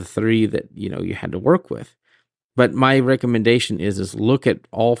kind of the three that, you had to work with. But my recommendation is look at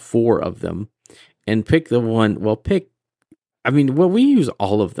all four of them and pick the one. We use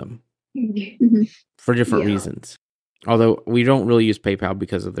all of them for different reasons. Although we don't really use PayPal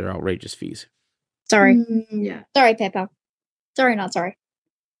because of their outrageous fees. Sorry. Yeah. Sorry, PayPal. Sorry, not sorry.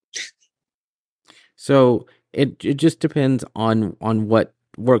 So it just depends on what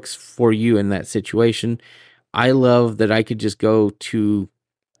works for you in that situation. I love that I could just go to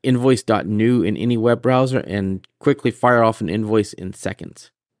invoice.new in any web browser and quickly fire off an invoice in seconds.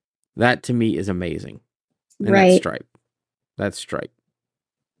 That to me is amazing. And that's Stripe.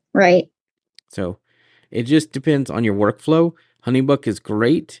 Right. So it just depends on your workflow. HoneyBook is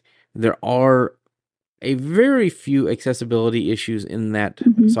great. There are a very few accessibility issues in that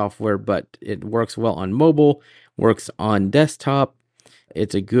software, but it works well on mobile, works on desktop.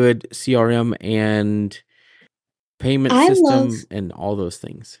 It's a good CRM and payment system and all those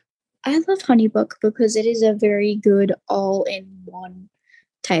things. I love HoneyBook because it is a very good all-in-one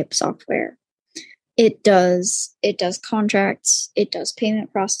type software. It does contracts, it does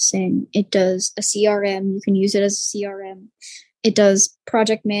payment processing, it does a CRM. You can use it as a CRM. It does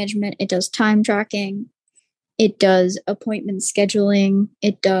project management, it does time tracking, it does appointment scheduling,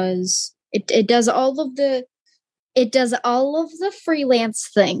 it does It does all of the freelance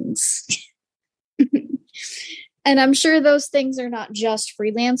things. And I'm sure those things are not just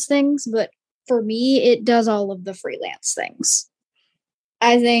freelance things, but for me, it does all of the freelance things.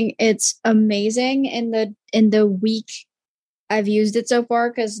 I think it's amazing in the week I've used it so far,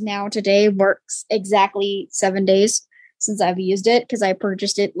 because now today marks exactly 7 days since I've used it, because I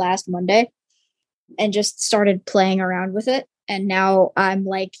purchased it last Monday and just started playing around with it. And now I'm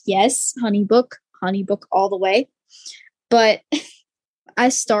like, yes, HoneyBook all the way. But I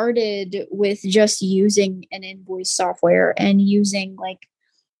started with just using an invoice software and using like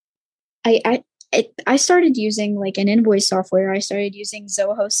I started using like an invoice software. I started using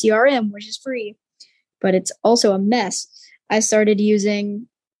Zoho CRM, which is free, but it's also a mess. I started using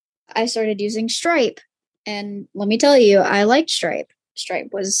Stripe, and let me tell you, I liked Stripe.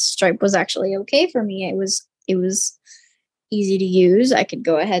 Stripe was actually okay for me. It was easy to use. I could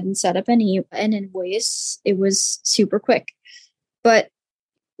go ahead and set up an invoice. It was super quick. But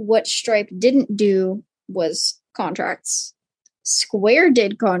what Stripe didn't do was contracts. Square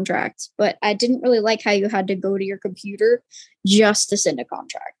did contracts, but I didn't really like how you had to go to your computer just to send a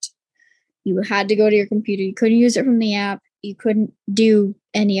contract. You had to go to your computer. You couldn't use it from the app. You couldn't do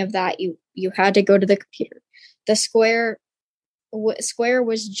any of that. You had to go to the computer. The Square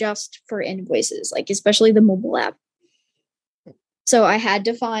was just for invoices, like especially the mobile app. So I had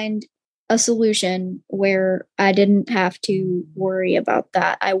to find a solution where I didn't have to worry about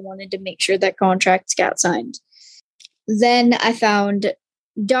that. I wanted to make sure that contracts got signed. Then I found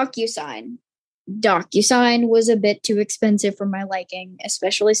DocuSign. DocuSign was a bit too expensive for my liking,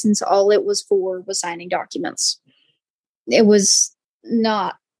 especially since all it was for was signing documents. It was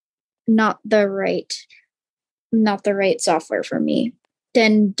not the right software for me.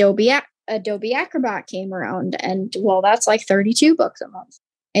 Then Adobe Acrobat came around, and well, that's like $32 a month.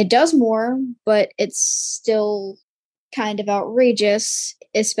 It does more, but it's still kind of outrageous,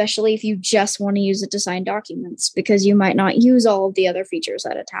 especially if you just want to use it to sign documents, because you might not use all of the other features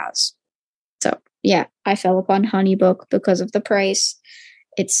that it has. So yeah, I fell upon HoneyBook because of the price.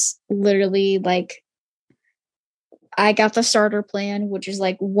 It's literally like, I got the starter plan, which is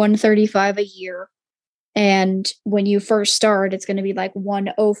like $135 a year. And when you first start, it's going to be like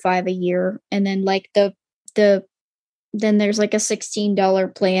 $105 a year. And then like then there's like a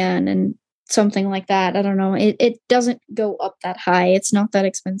 $16 plan and something like that. I don't know. It doesn't go up that high. It's not that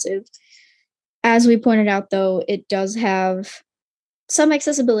expensive. As we pointed out, though, it does have some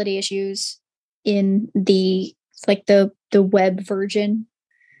accessibility issues in the web version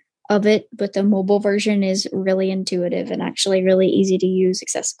of it, but the mobile version is really intuitive and actually really easy to use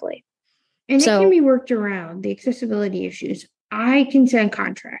accessibly. And so, it can be worked around, the accessibility issues. I can send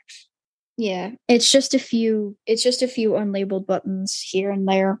contracts. Yeah, it's just a few unlabeled buttons here and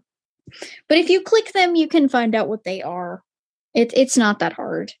there. But if you click them, you can find out what they are. It's not that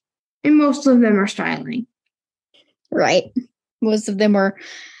hard. And most of them are styling. Right. Most of them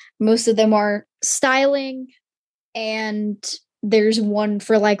are styling, and there's one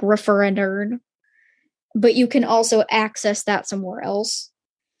for like refer and earn. But you can also access that somewhere else.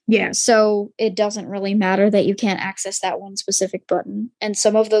 Yeah. So it doesn't really matter that you can't access that one specific button. And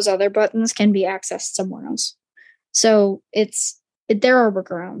some of those other buttons can be accessed somewhere else. So there are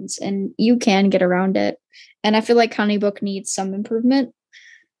workarounds, and you can get around it. And I feel like HoneyBook needs some improvement,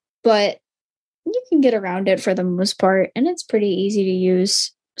 but you can get around it for the most part, and it's pretty easy to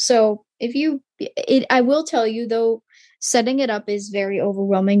use. So I will tell you though, setting it up is very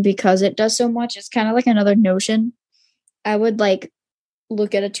overwhelming because it does so much. It's kind of like another Notion. I would like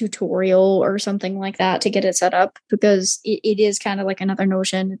look at a tutorial or something like that to get it set up, because it is kind of like another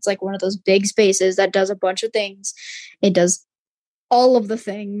Notion. It's like one of those big spaces that does a bunch of things. It does all of the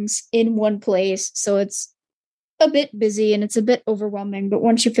things in one place. So it's a bit busy and it's a bit overwhelming, but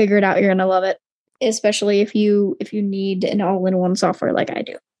once you figure it out, you're going to love it, especially if you need an all-in-one software like I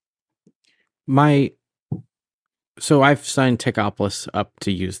do. So I've signed Techopolis up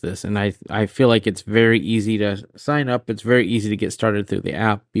to use this, and I feel like it's very easy to sign up. It's very easy to get started through the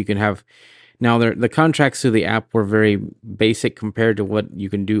app. You can have, now the contracts through the app were very basic compared to what you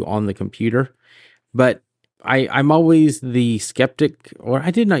can do on the computer. But I'm always the skeptic, or I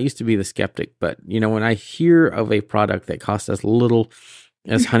did not used to be the skeptic, but when I hear of a product that costs as little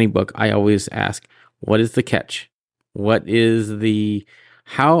as HoneyBook, I always ask, what is the catch?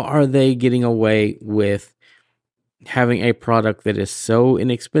 How are they getting away with having a product that is so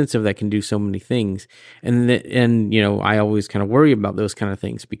inexpensive that can do so many things? And I always kind of worry about those kind of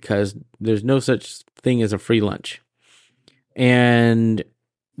things, because there's no such thing as a free lunch. And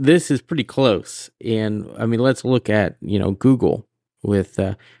this is pretty close. And I mean, let's look at, Google. with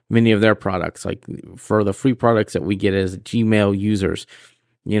many of their products. Like for the free products that we get as Gmail users,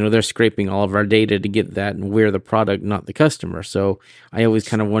 they're scraping all of our data to get that, and we're the product, not the customer. So I always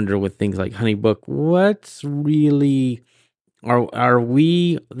kind of wonder with things like HoneyBook, what's really are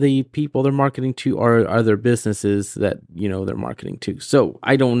we the people they're marketing to, or are there businesses that they're marketing to? So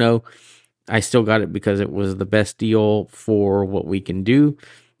I don't know. I still got it because it was the best deal for what we can do,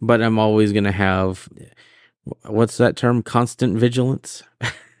 but I'm always going to have, what's that term? Constant vigilance.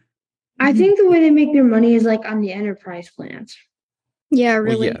 I think the way they make their money is like on the enterprise plans. Yeah,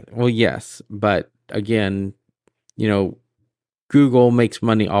 really. Well, yes, but again, Google makes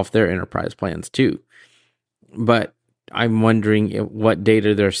money off their enterprise plans too. But I'm wondering what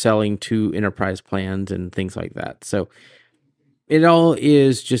data they're selling to enterprise plans and things like that. So it all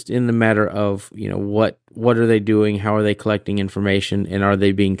is just in the matter of, what are they doing? How are they collecting information? And are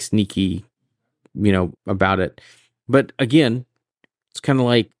they being sneaky, about it? But again, it's kind of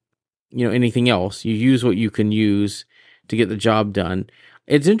like, anything else. You use what you can use to get the job done.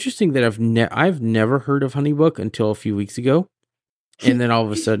 It's interesting that I've never heard of HoneyBook until a few weeks ago. And then all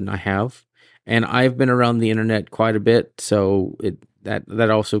of a sudden I have. And I've been around the internet quite a bit, so that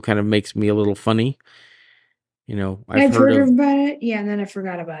also kind of makes me a little funny. I've heard about it, yeah, and then I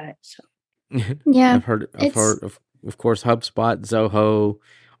forgot about it. So Yeah, I've heard of course, HubSpot, Zoho,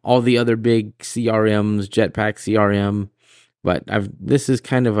 all the other big CRMs, Jetpack CRM, but this is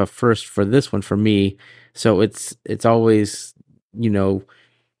kind of a first for this one for me. So it's always,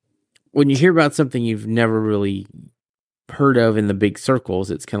 when you hear about something you've never really heard of in the big circles,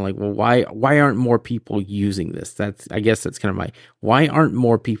 it's kind of like, well, why aren't more people using this? I guess that's kind of why aren't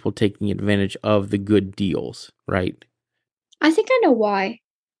more people taking advantage of the good deals, right? I think I know why.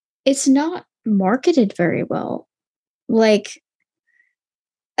 It's not marketed very well. Like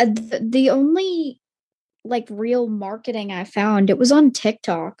the only like real marketing I found, it was on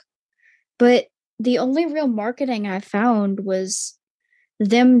TikTok, but the only real marketing I found was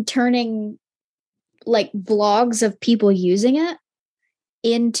them turning like vlogs of people using it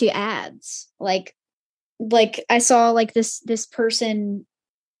into ads. Like I saw like this person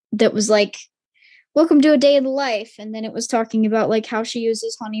that was like, welcome to a day in the life, and then it was talking about like how she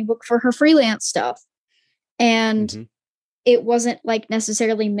uses HoneyBook for her freelance stuff. And Mm-hmm. it wasn't like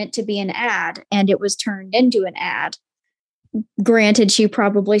necessarily meant to be an ad, and it was turned into an ad. Granted, she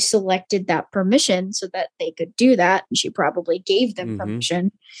probably selected that permission so that they could do that, and she probably gave them Mm-hmm.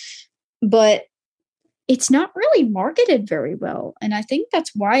 permission, but it's not really marketed very well. And I think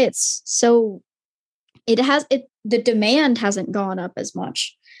that's why it's so, the demand hasn't gone up as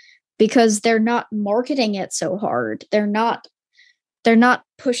much because they're not marketing it so hard. They're not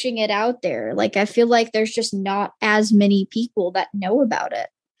pushing it out there. Like, I feel like there's just not as many people that know about it.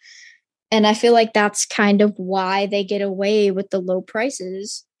 And I feel like that's kind of why they get away with the low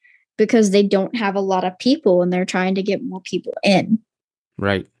prices, because they don't have a lot of people and they're trying to get more people in.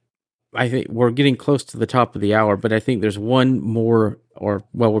 Right. I think we're getting close to the top of the hour, but I think there's one more,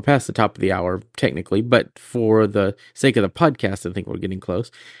 we're past the top of the hour technically, but for the sake of the podcast, I think we're getting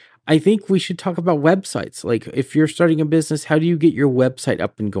close. I think we should talk about websites. Like, if you're starting a business, how do you get your website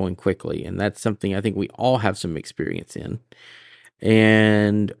up and going quickly? And that's something I think we all have some experience in.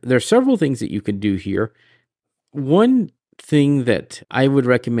 And there's several things that you can do here. One thing that I would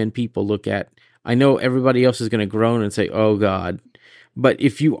recommend people look at, I know everybody else is going to groan and say, oh God, but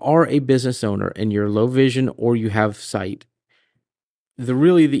if you are a business owner and you're low vision or you have sight, the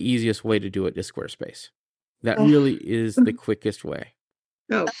easiest way to do it is Squarespace. That really is the quickest way.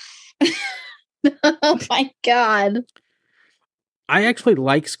 oh, Oh my God. I actually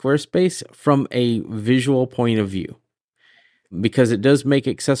like Squarespace from a visual point of view because it does make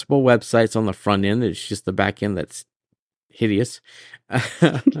accessible websites on the front end. It's just the back end that's hideous.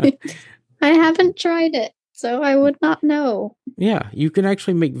 I haven't tried it, so I would not know. Yeah, you can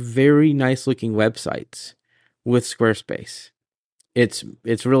actually make very nice looking websites with Squarespace. It's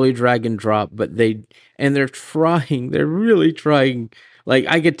really drag and drop, but they're really trying. Like,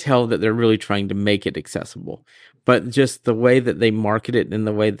 I could tell that they're really trying to make it accessible, but just the way that they market it and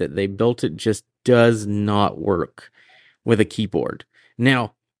the way that they built it just does not work with a keyboard.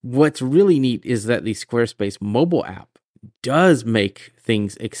 Now, what's really neat is that the Squarespace mobile app does make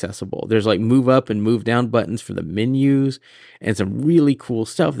things accessible. There's like move up and move down buttons for the menus and some really cool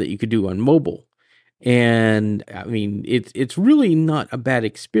stuff that you could do on mobile. And I mean, it's really not a bad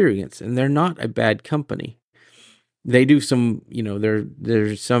experience, and they're not a bad company. They do some,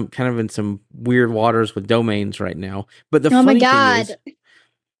 there's some kind of in some weird waters with domains right now. But Oh my God.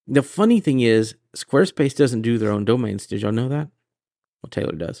 the funny thing is, Squarespace doesn't do their own domains. Did y'all know that? Well,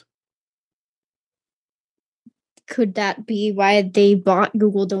 Taylor does. Could that be why they bought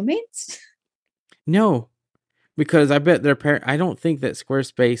Google domains? No, because I bet their parent. I don't think that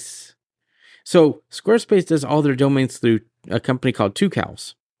Squarespace. So Squarespace does all their domains through a company called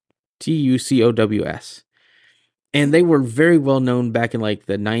Tucows, Tucows, and they were very well known back in like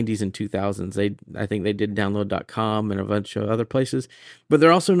the 90s and 2000s. I think they did download.com and a bunch of other places, but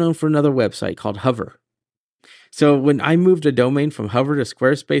they're also known for another website called Hover. So when I moved a domain from Hover to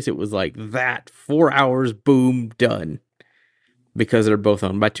Squarespace, it was like that 4 hours, boom, done, because they're both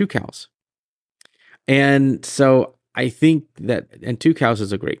owned by Tucows. And so I think that, and Tucows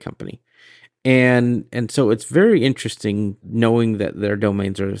is a great company. And so it's very interesting knowing that their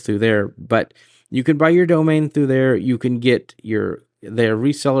domains are through there, but you can buy your domain through there. You can get their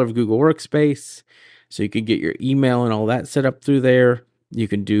reseller of Google Workspace. So you can get your email and all that set up through there. You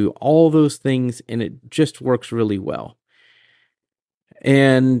can do all those things, and it just works really well.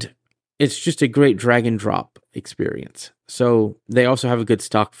 And it's just a great drag and drop experience. So they also have a good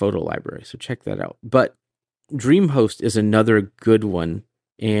stock photo library. So check that out. But DreamHost is another good one.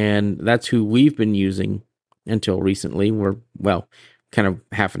 And that's who we've been using until recently. We're, well, kind of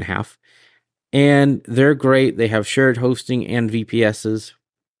half and half. And they're great. They have shared hosting and VPSs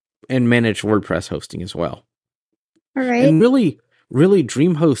and managed WordPress hosting as well. All right. And really,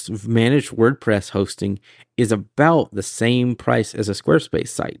 DreamHost managed WordPress hosting is about the same price as a Squarespace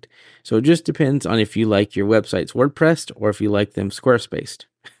site. So it just depends on if you like your websites WordPressed or if you like them Squarespaced.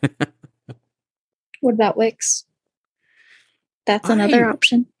 What about Wix? That's another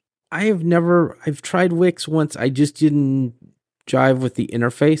option. I've tried Wix once. I just didn't jive with the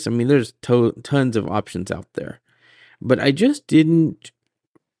interface. I mean, there's tons of options out there, but I just didn't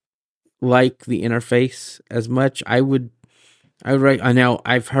like the interface as much. I now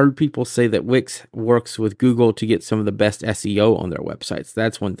I've heard people say that Wix works with Google to get some of the best SEO on their websites.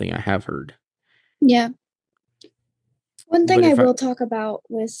 That's one thing I have heard. Yeah. One thing I will talk about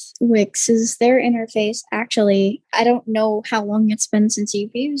with Wix is their interface. Actually, I don't know how long it's been since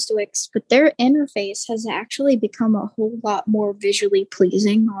you've used Wix, but their interface has actually become a whole lot more visually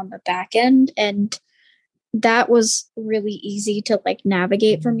pleasing on the back end. And that was really easy to like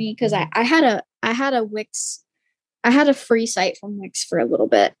navigate for me because I had a Wix, I had a free site from Wix for a little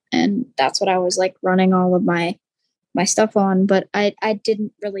bit, and that's what I was like running all of my stuff on. But I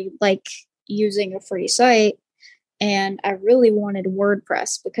didn't really like using a free site. And I really wanted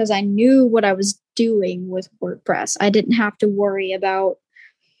WordPress because I knew what I was doing with WordPress. I didn't have to worry about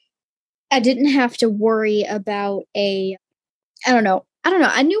I don't know.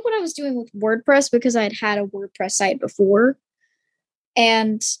 I knew what I was doing with WordPress because I'd had a WordPress site before.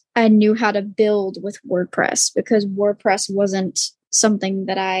 And I knew how to build with WordPress because WordPress wasn't something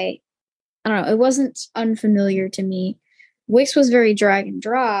that I don't know, it wasn't unfamiliar to me. Wix was very drag and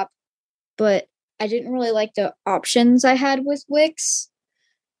drop, but I didn't really like the options I had with Wix.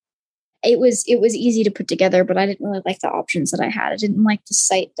 It was easy to put together, but I didn't really like the options that I had. I didn't like the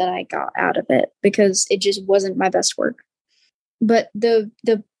site that I got out of it because it just wasn't my best work. But the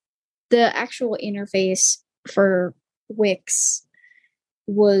actual interface for Wix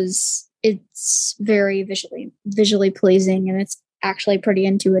it's very visually pleasing, and it's actually pretty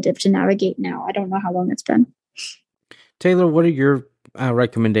intuitive to navigate now. I don't know how long it's been. Taylor, what are your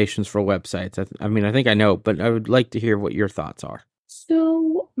recommendations for websites? I mean, I think I know, but I would like to hear what your thoughts are.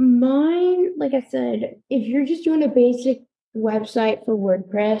 So mine, like I said, if you're just doing a basic website for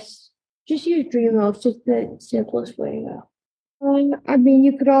WordPress, just use DreamHost. It's the simplest way to go. I mean,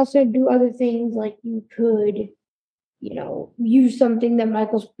 you could also do other things like you could, use something that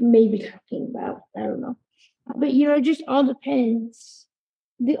Michael's maybe talking about. I don't know. But, it just all depends.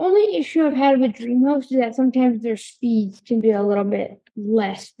 The only issue I've had with DreamHost is that sometimes their speeds can be a little bit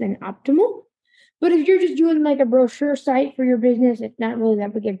less than optimal. But if you're just doing like a brochure site for your business, it's not really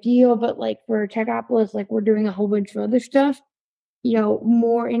that big a deal. But like for Techopolis, like we're doing a whole bunch of other stuff,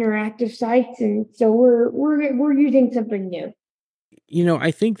 more interactive sites, and so we're using something new.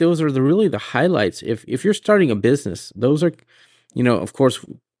 I think those are really the highlights. If you're starting a business, those are, of course,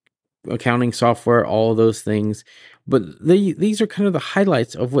 accounting software, all of those things, but these are kind of the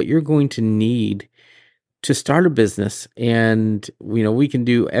highlights of what you're going to need to start a business. And, we can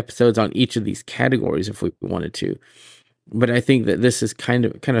do episodes on each of these categories if we wanted to. But I think that this is kind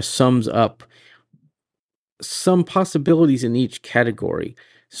of sums up some possibilities in each category.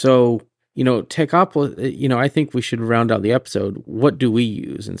 So, Techopolis, I think we should round out the episode. What do we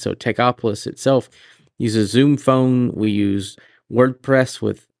use? And so Techopolis itself uses Zoom Phone. We use WordPress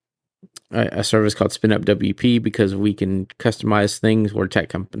with a service called SpinUp WP because we can customize things. We're a tech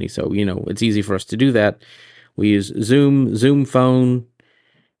company, so it's easy for us to do that. We use Zoom Phone,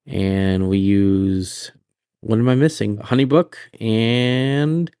 and we use What am I missing? Honeybook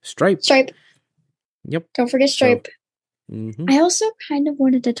and Stripe. Stripe. Yep. Don't forget Stripe. So, I also kind of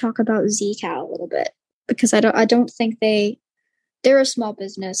wanted to talk about Zcal a little bit because I don't think they're a small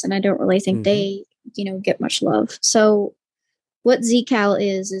business, and I don't really think they get much love. So what Zcal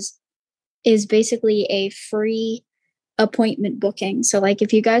is basically a free appointment booking. So like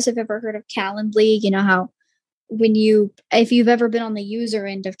if you guys have ever heard of Calendly, you know how if you've ever been on the user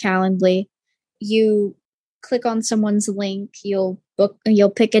end of Calendly, you click on someone's link, you'll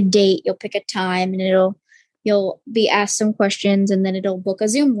pick a date, you'll pick a time, and you'll be asked some questions, and then it'll book a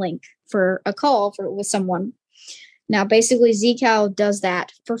Zoom link for a call with someone. Now basically Zcal does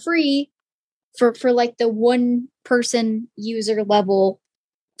that for free for like the one person user level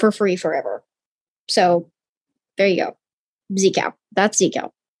for free forever. So there you go. Zcal. That's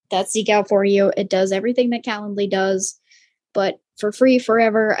Zcal. That's Zcal for you. It does everything that Calendly does, but for free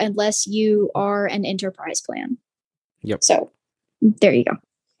forever unless you are an enterprise plan. Yep. So there you go.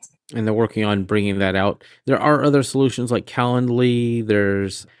 And they're working on bringing that out. There are other solutions like Calendly.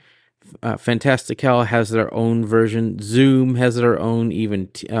 There's Fantastical has their own version. Zoom has their own. Even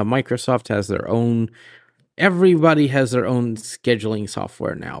Microsoft has their own. Everybody has their own scheduling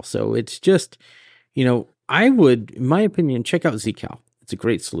software now. So it's just, I would, in my opinion, check out Zcal. It's a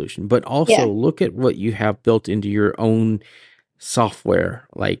great solution. But also look at what you have built into your own software.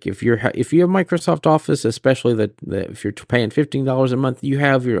 Like if you have Microsoft Office, especially if you're paying $15 a month, you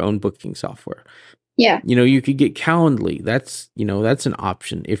have your own booking software. Yeah. You could get Calendly. That's an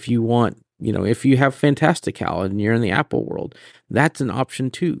option. If you want, if you have Fantastical and you're in the Apple world, that's an option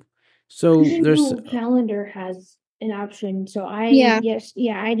too. So Google Calendar has an option. So I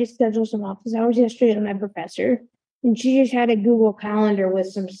just scheduled some office hours yesterday with my professor, and she just had a Google Calendar with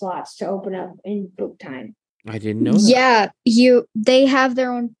some slots to open up and book time. I didn't know that. Yeah, they have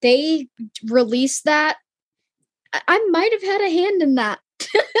their own. They released that. I might have had a hand in that.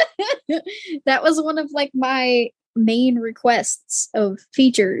 That was one of like my main requests of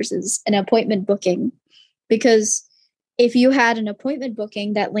features is an appointment booking, because if you had an appointment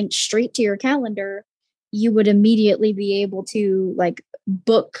booking that linked straight to your calendar, you would immediately be able to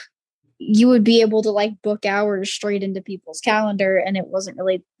book hours straight into people's calendar, and it wasn't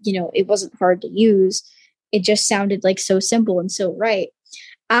really, it wasn't hard to use. It just sounded like so simple and so right.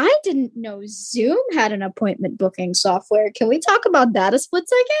 I didn't know Zoom had an appointment booking software. Can we talk about that a split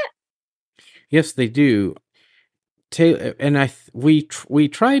second? Yes, they do. And we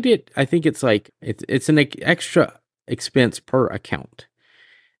tried it. I think it's like it's an extra expense per account.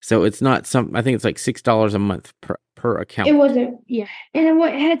 So it's not I think it's like $6 a month per account. It wasn't, and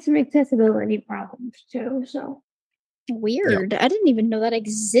it had some accessibility problems too. So weird. I didn't even know that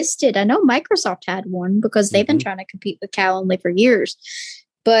existed. I know Microsoft had one because they've been trying to compete with Calendly for years.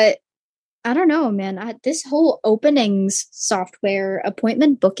 But I don't know, man. This whole openings software,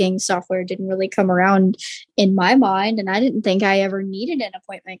 appointment booking software didn't really come around in my mind. And I didn't think I ever needed an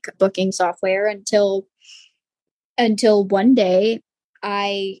appointment booking software until one day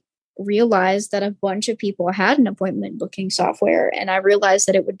I realized that a bunch of people had an appointment booking software. And I realized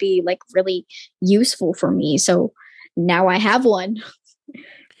that it would be really useful for me. So now I have one.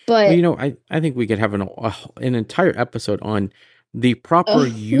 But I think we could have an entire episode on the proper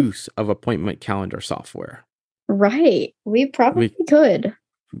use of appointment calendar software. Right. We probably could.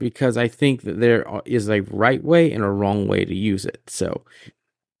 Because I think that there is a right way and a wrong way to use it. So,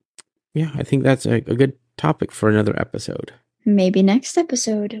 yeah, I think that's a good topic for another episode. Maybe next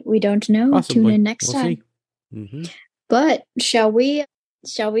episode. We don't know. Possibly. Tune in next time. Mm-hmm. But shall we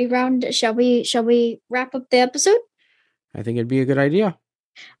wrap up the episode? I think it'd be a good idea.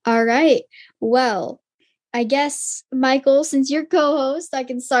 All right. Well, I guess, Michael, since you're co-host, I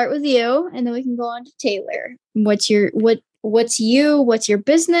can start with you, and then we can go on to Taylor. What's your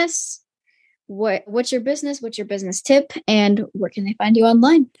business? What's your business? What's your business tip? And where can they find you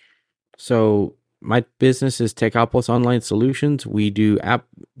online? So my business is Techopolis Online Solutions. We do app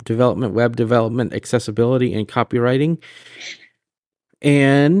development, web development, accessibility, and copywriting.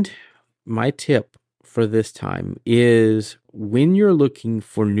 And my tip for this time is when you're looking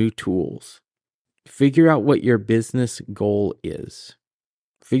for new tools, figure out what your business goal is.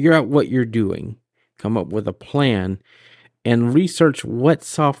 Figure out what you're doing. Come up with a plan and research what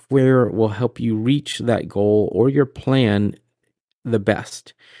software will help you reach that goal or your plan the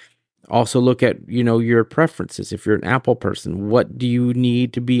best. Also look at, your preferences. If you're an Apple person, what do you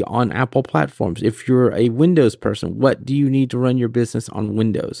need to be on Apple platforms? If you're a Windows person, what do you need to run your business on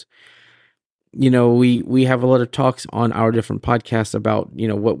Windows? we have a lot of talks on our different podcasts about,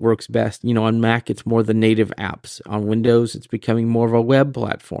 what works best. On Mac, it's more the native apps. On Windows, it's becoming more of a web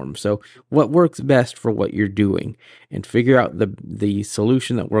platform. So what works best for what you're doing, and figure out the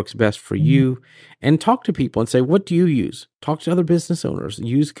solution that works best for you, and talk to people and say, what do you use? Talk to other business owners,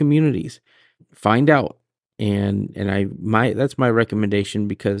 use communities, find out. And that's my recommendation,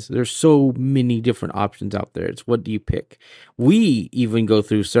 because there's so many different options out there. It's what do you pick? We even go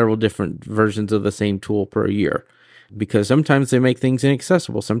through several different versions of the same tool per year, because sometimes they make things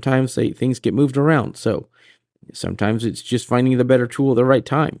inaccessible. Sometimes things get moved around. So sometimes it's just finding the better tool at the right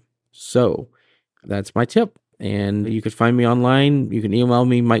time. So that's my tip. And you can find me online. You can email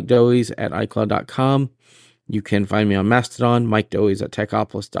me, mikedowies@icloud.com. You can find me on Mastodon,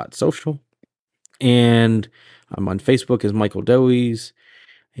 mikedowies@techopolis.social. And I'm on Facebook as Michael Dowies,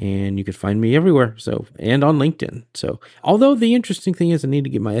 and you can find me everywhere. So, and on LinkedIn. So, although the interesting thing is I need to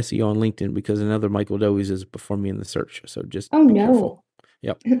get my SEO on LinkedIn, because another Michael Dowies is before me in the search. So just be careful.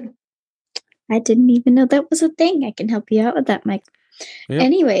 Yep. I didn't even know that was a thing. I can help you out with that, Mike. Yep.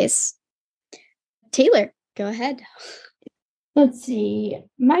 Anyways, Taylor, go ahead. Let's see.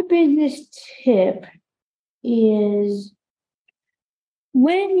 My business tip is,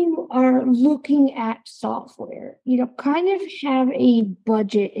 when you are looking at software, kind of have a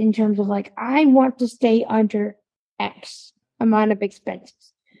budget in terms of like, I want to stay under X amount of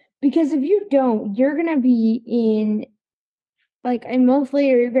expenses. Because if you don't, you're going to be in like a month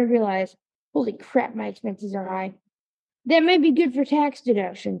later, you're going to realize, holy crap, my expenses are high. That may be good for tax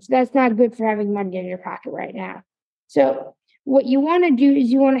deductions. That's not good for having money in your pocket right now. So what you want to do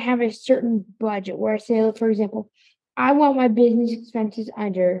is you want to have a certain budget where I say, for example, I want my business expenses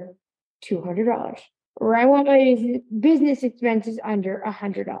under $200, or I want my business expenses under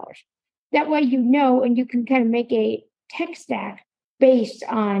 $100. That way, and you can kind of make a tech stack based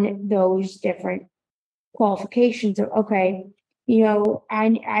on those different qualifications of, okay,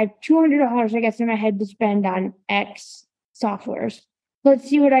 I have $200, I guess, in my head to spend on X softwares. Let's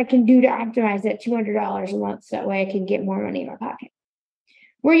see what I can do to optimize that $200 a month, so that way I can get more money in my pocket.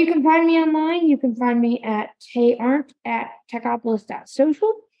 Where you can find me online, you can find me at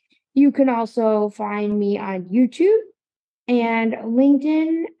techopolis.social. You can also find me on YouTube and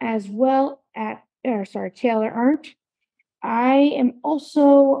LinkedIn as well Taylor Arndt. I am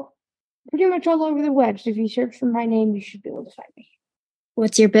also pretty much all over the web. So if you search for my name, you should be able to find me.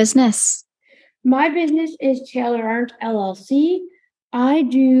 What's your business? My business is Taylor Arndt LLC. I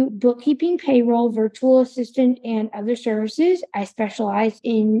do bookkeeping, payroll, virtual assistant, and other services. I specialize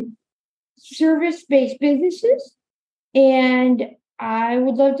in service-based businesses, and I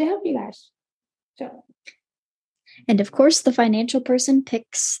would love to help you guys. And of course, the financial person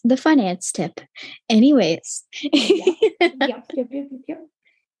picks the finance tip. Anyways. Yep.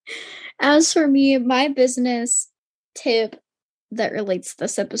 As for me, my business tip that relates to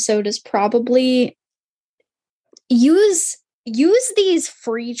this episode is probably use these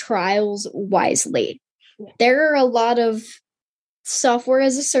free trials wisely. Yeah. There are a lot of software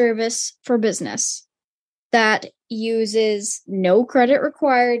as a service for business that uses no credit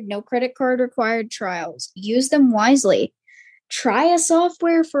required, no credit card required trials. Use them wisely. Try a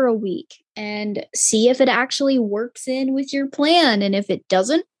software for a week and see if it actually works in with your plan. And if it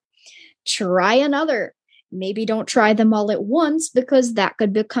doesn't, try another. Maybe don't try them all at once, because that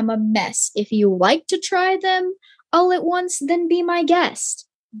could become a mess. If you like to try them all at once, then be my guest.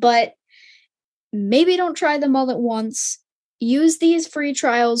 But maybe don't try them all at once. Use these free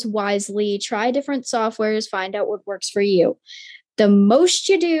trials wisely. Try different softwares. Find out what works for you. The most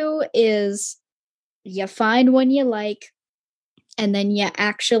you do is you find one you like, and then you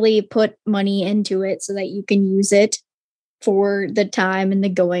actually put money into it so that you can use it for the time and the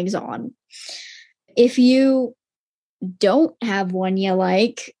goings on. If you don't have one you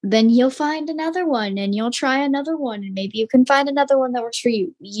like, then you'll find another one and you'll try another one, and maybe you can find another one that works for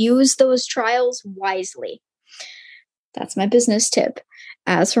you. Use those trials wisely. That's my business tip.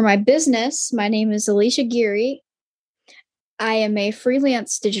 As for my business, my name is Alicia Geary. I am a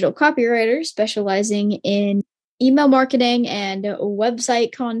freelance digital copywriter specializing in email marketing and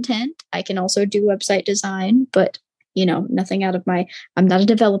website content. I can also do website design, but nothing out of I'm not a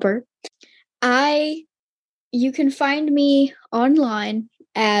developer. You can find me online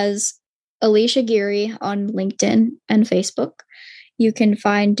as Alicia Geary on LinkedIn and Facebook. You can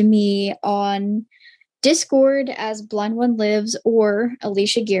find me on Discord as Blind One Lives or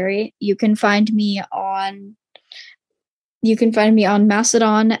Alicia Geary. You can find me on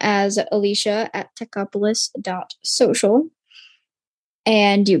Mastodon as Alicia at techopolis.social.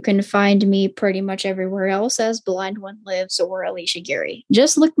 And you can find me pretty much everywhere else as Blind One Lives or Alicia Gary.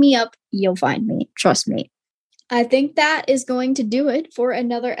 Just look me up. You'll find me. Trust me. I think that is going to do it for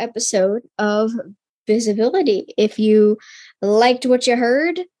another episode of Bizibility. If you liked what you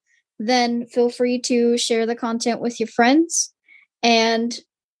heard, then feel free to share the content with your friends. And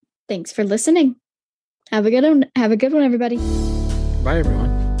thanks for listening. Have a good one. Have a good one, everybody. Bye,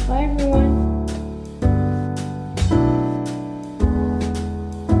 everyone. Bye, everyone.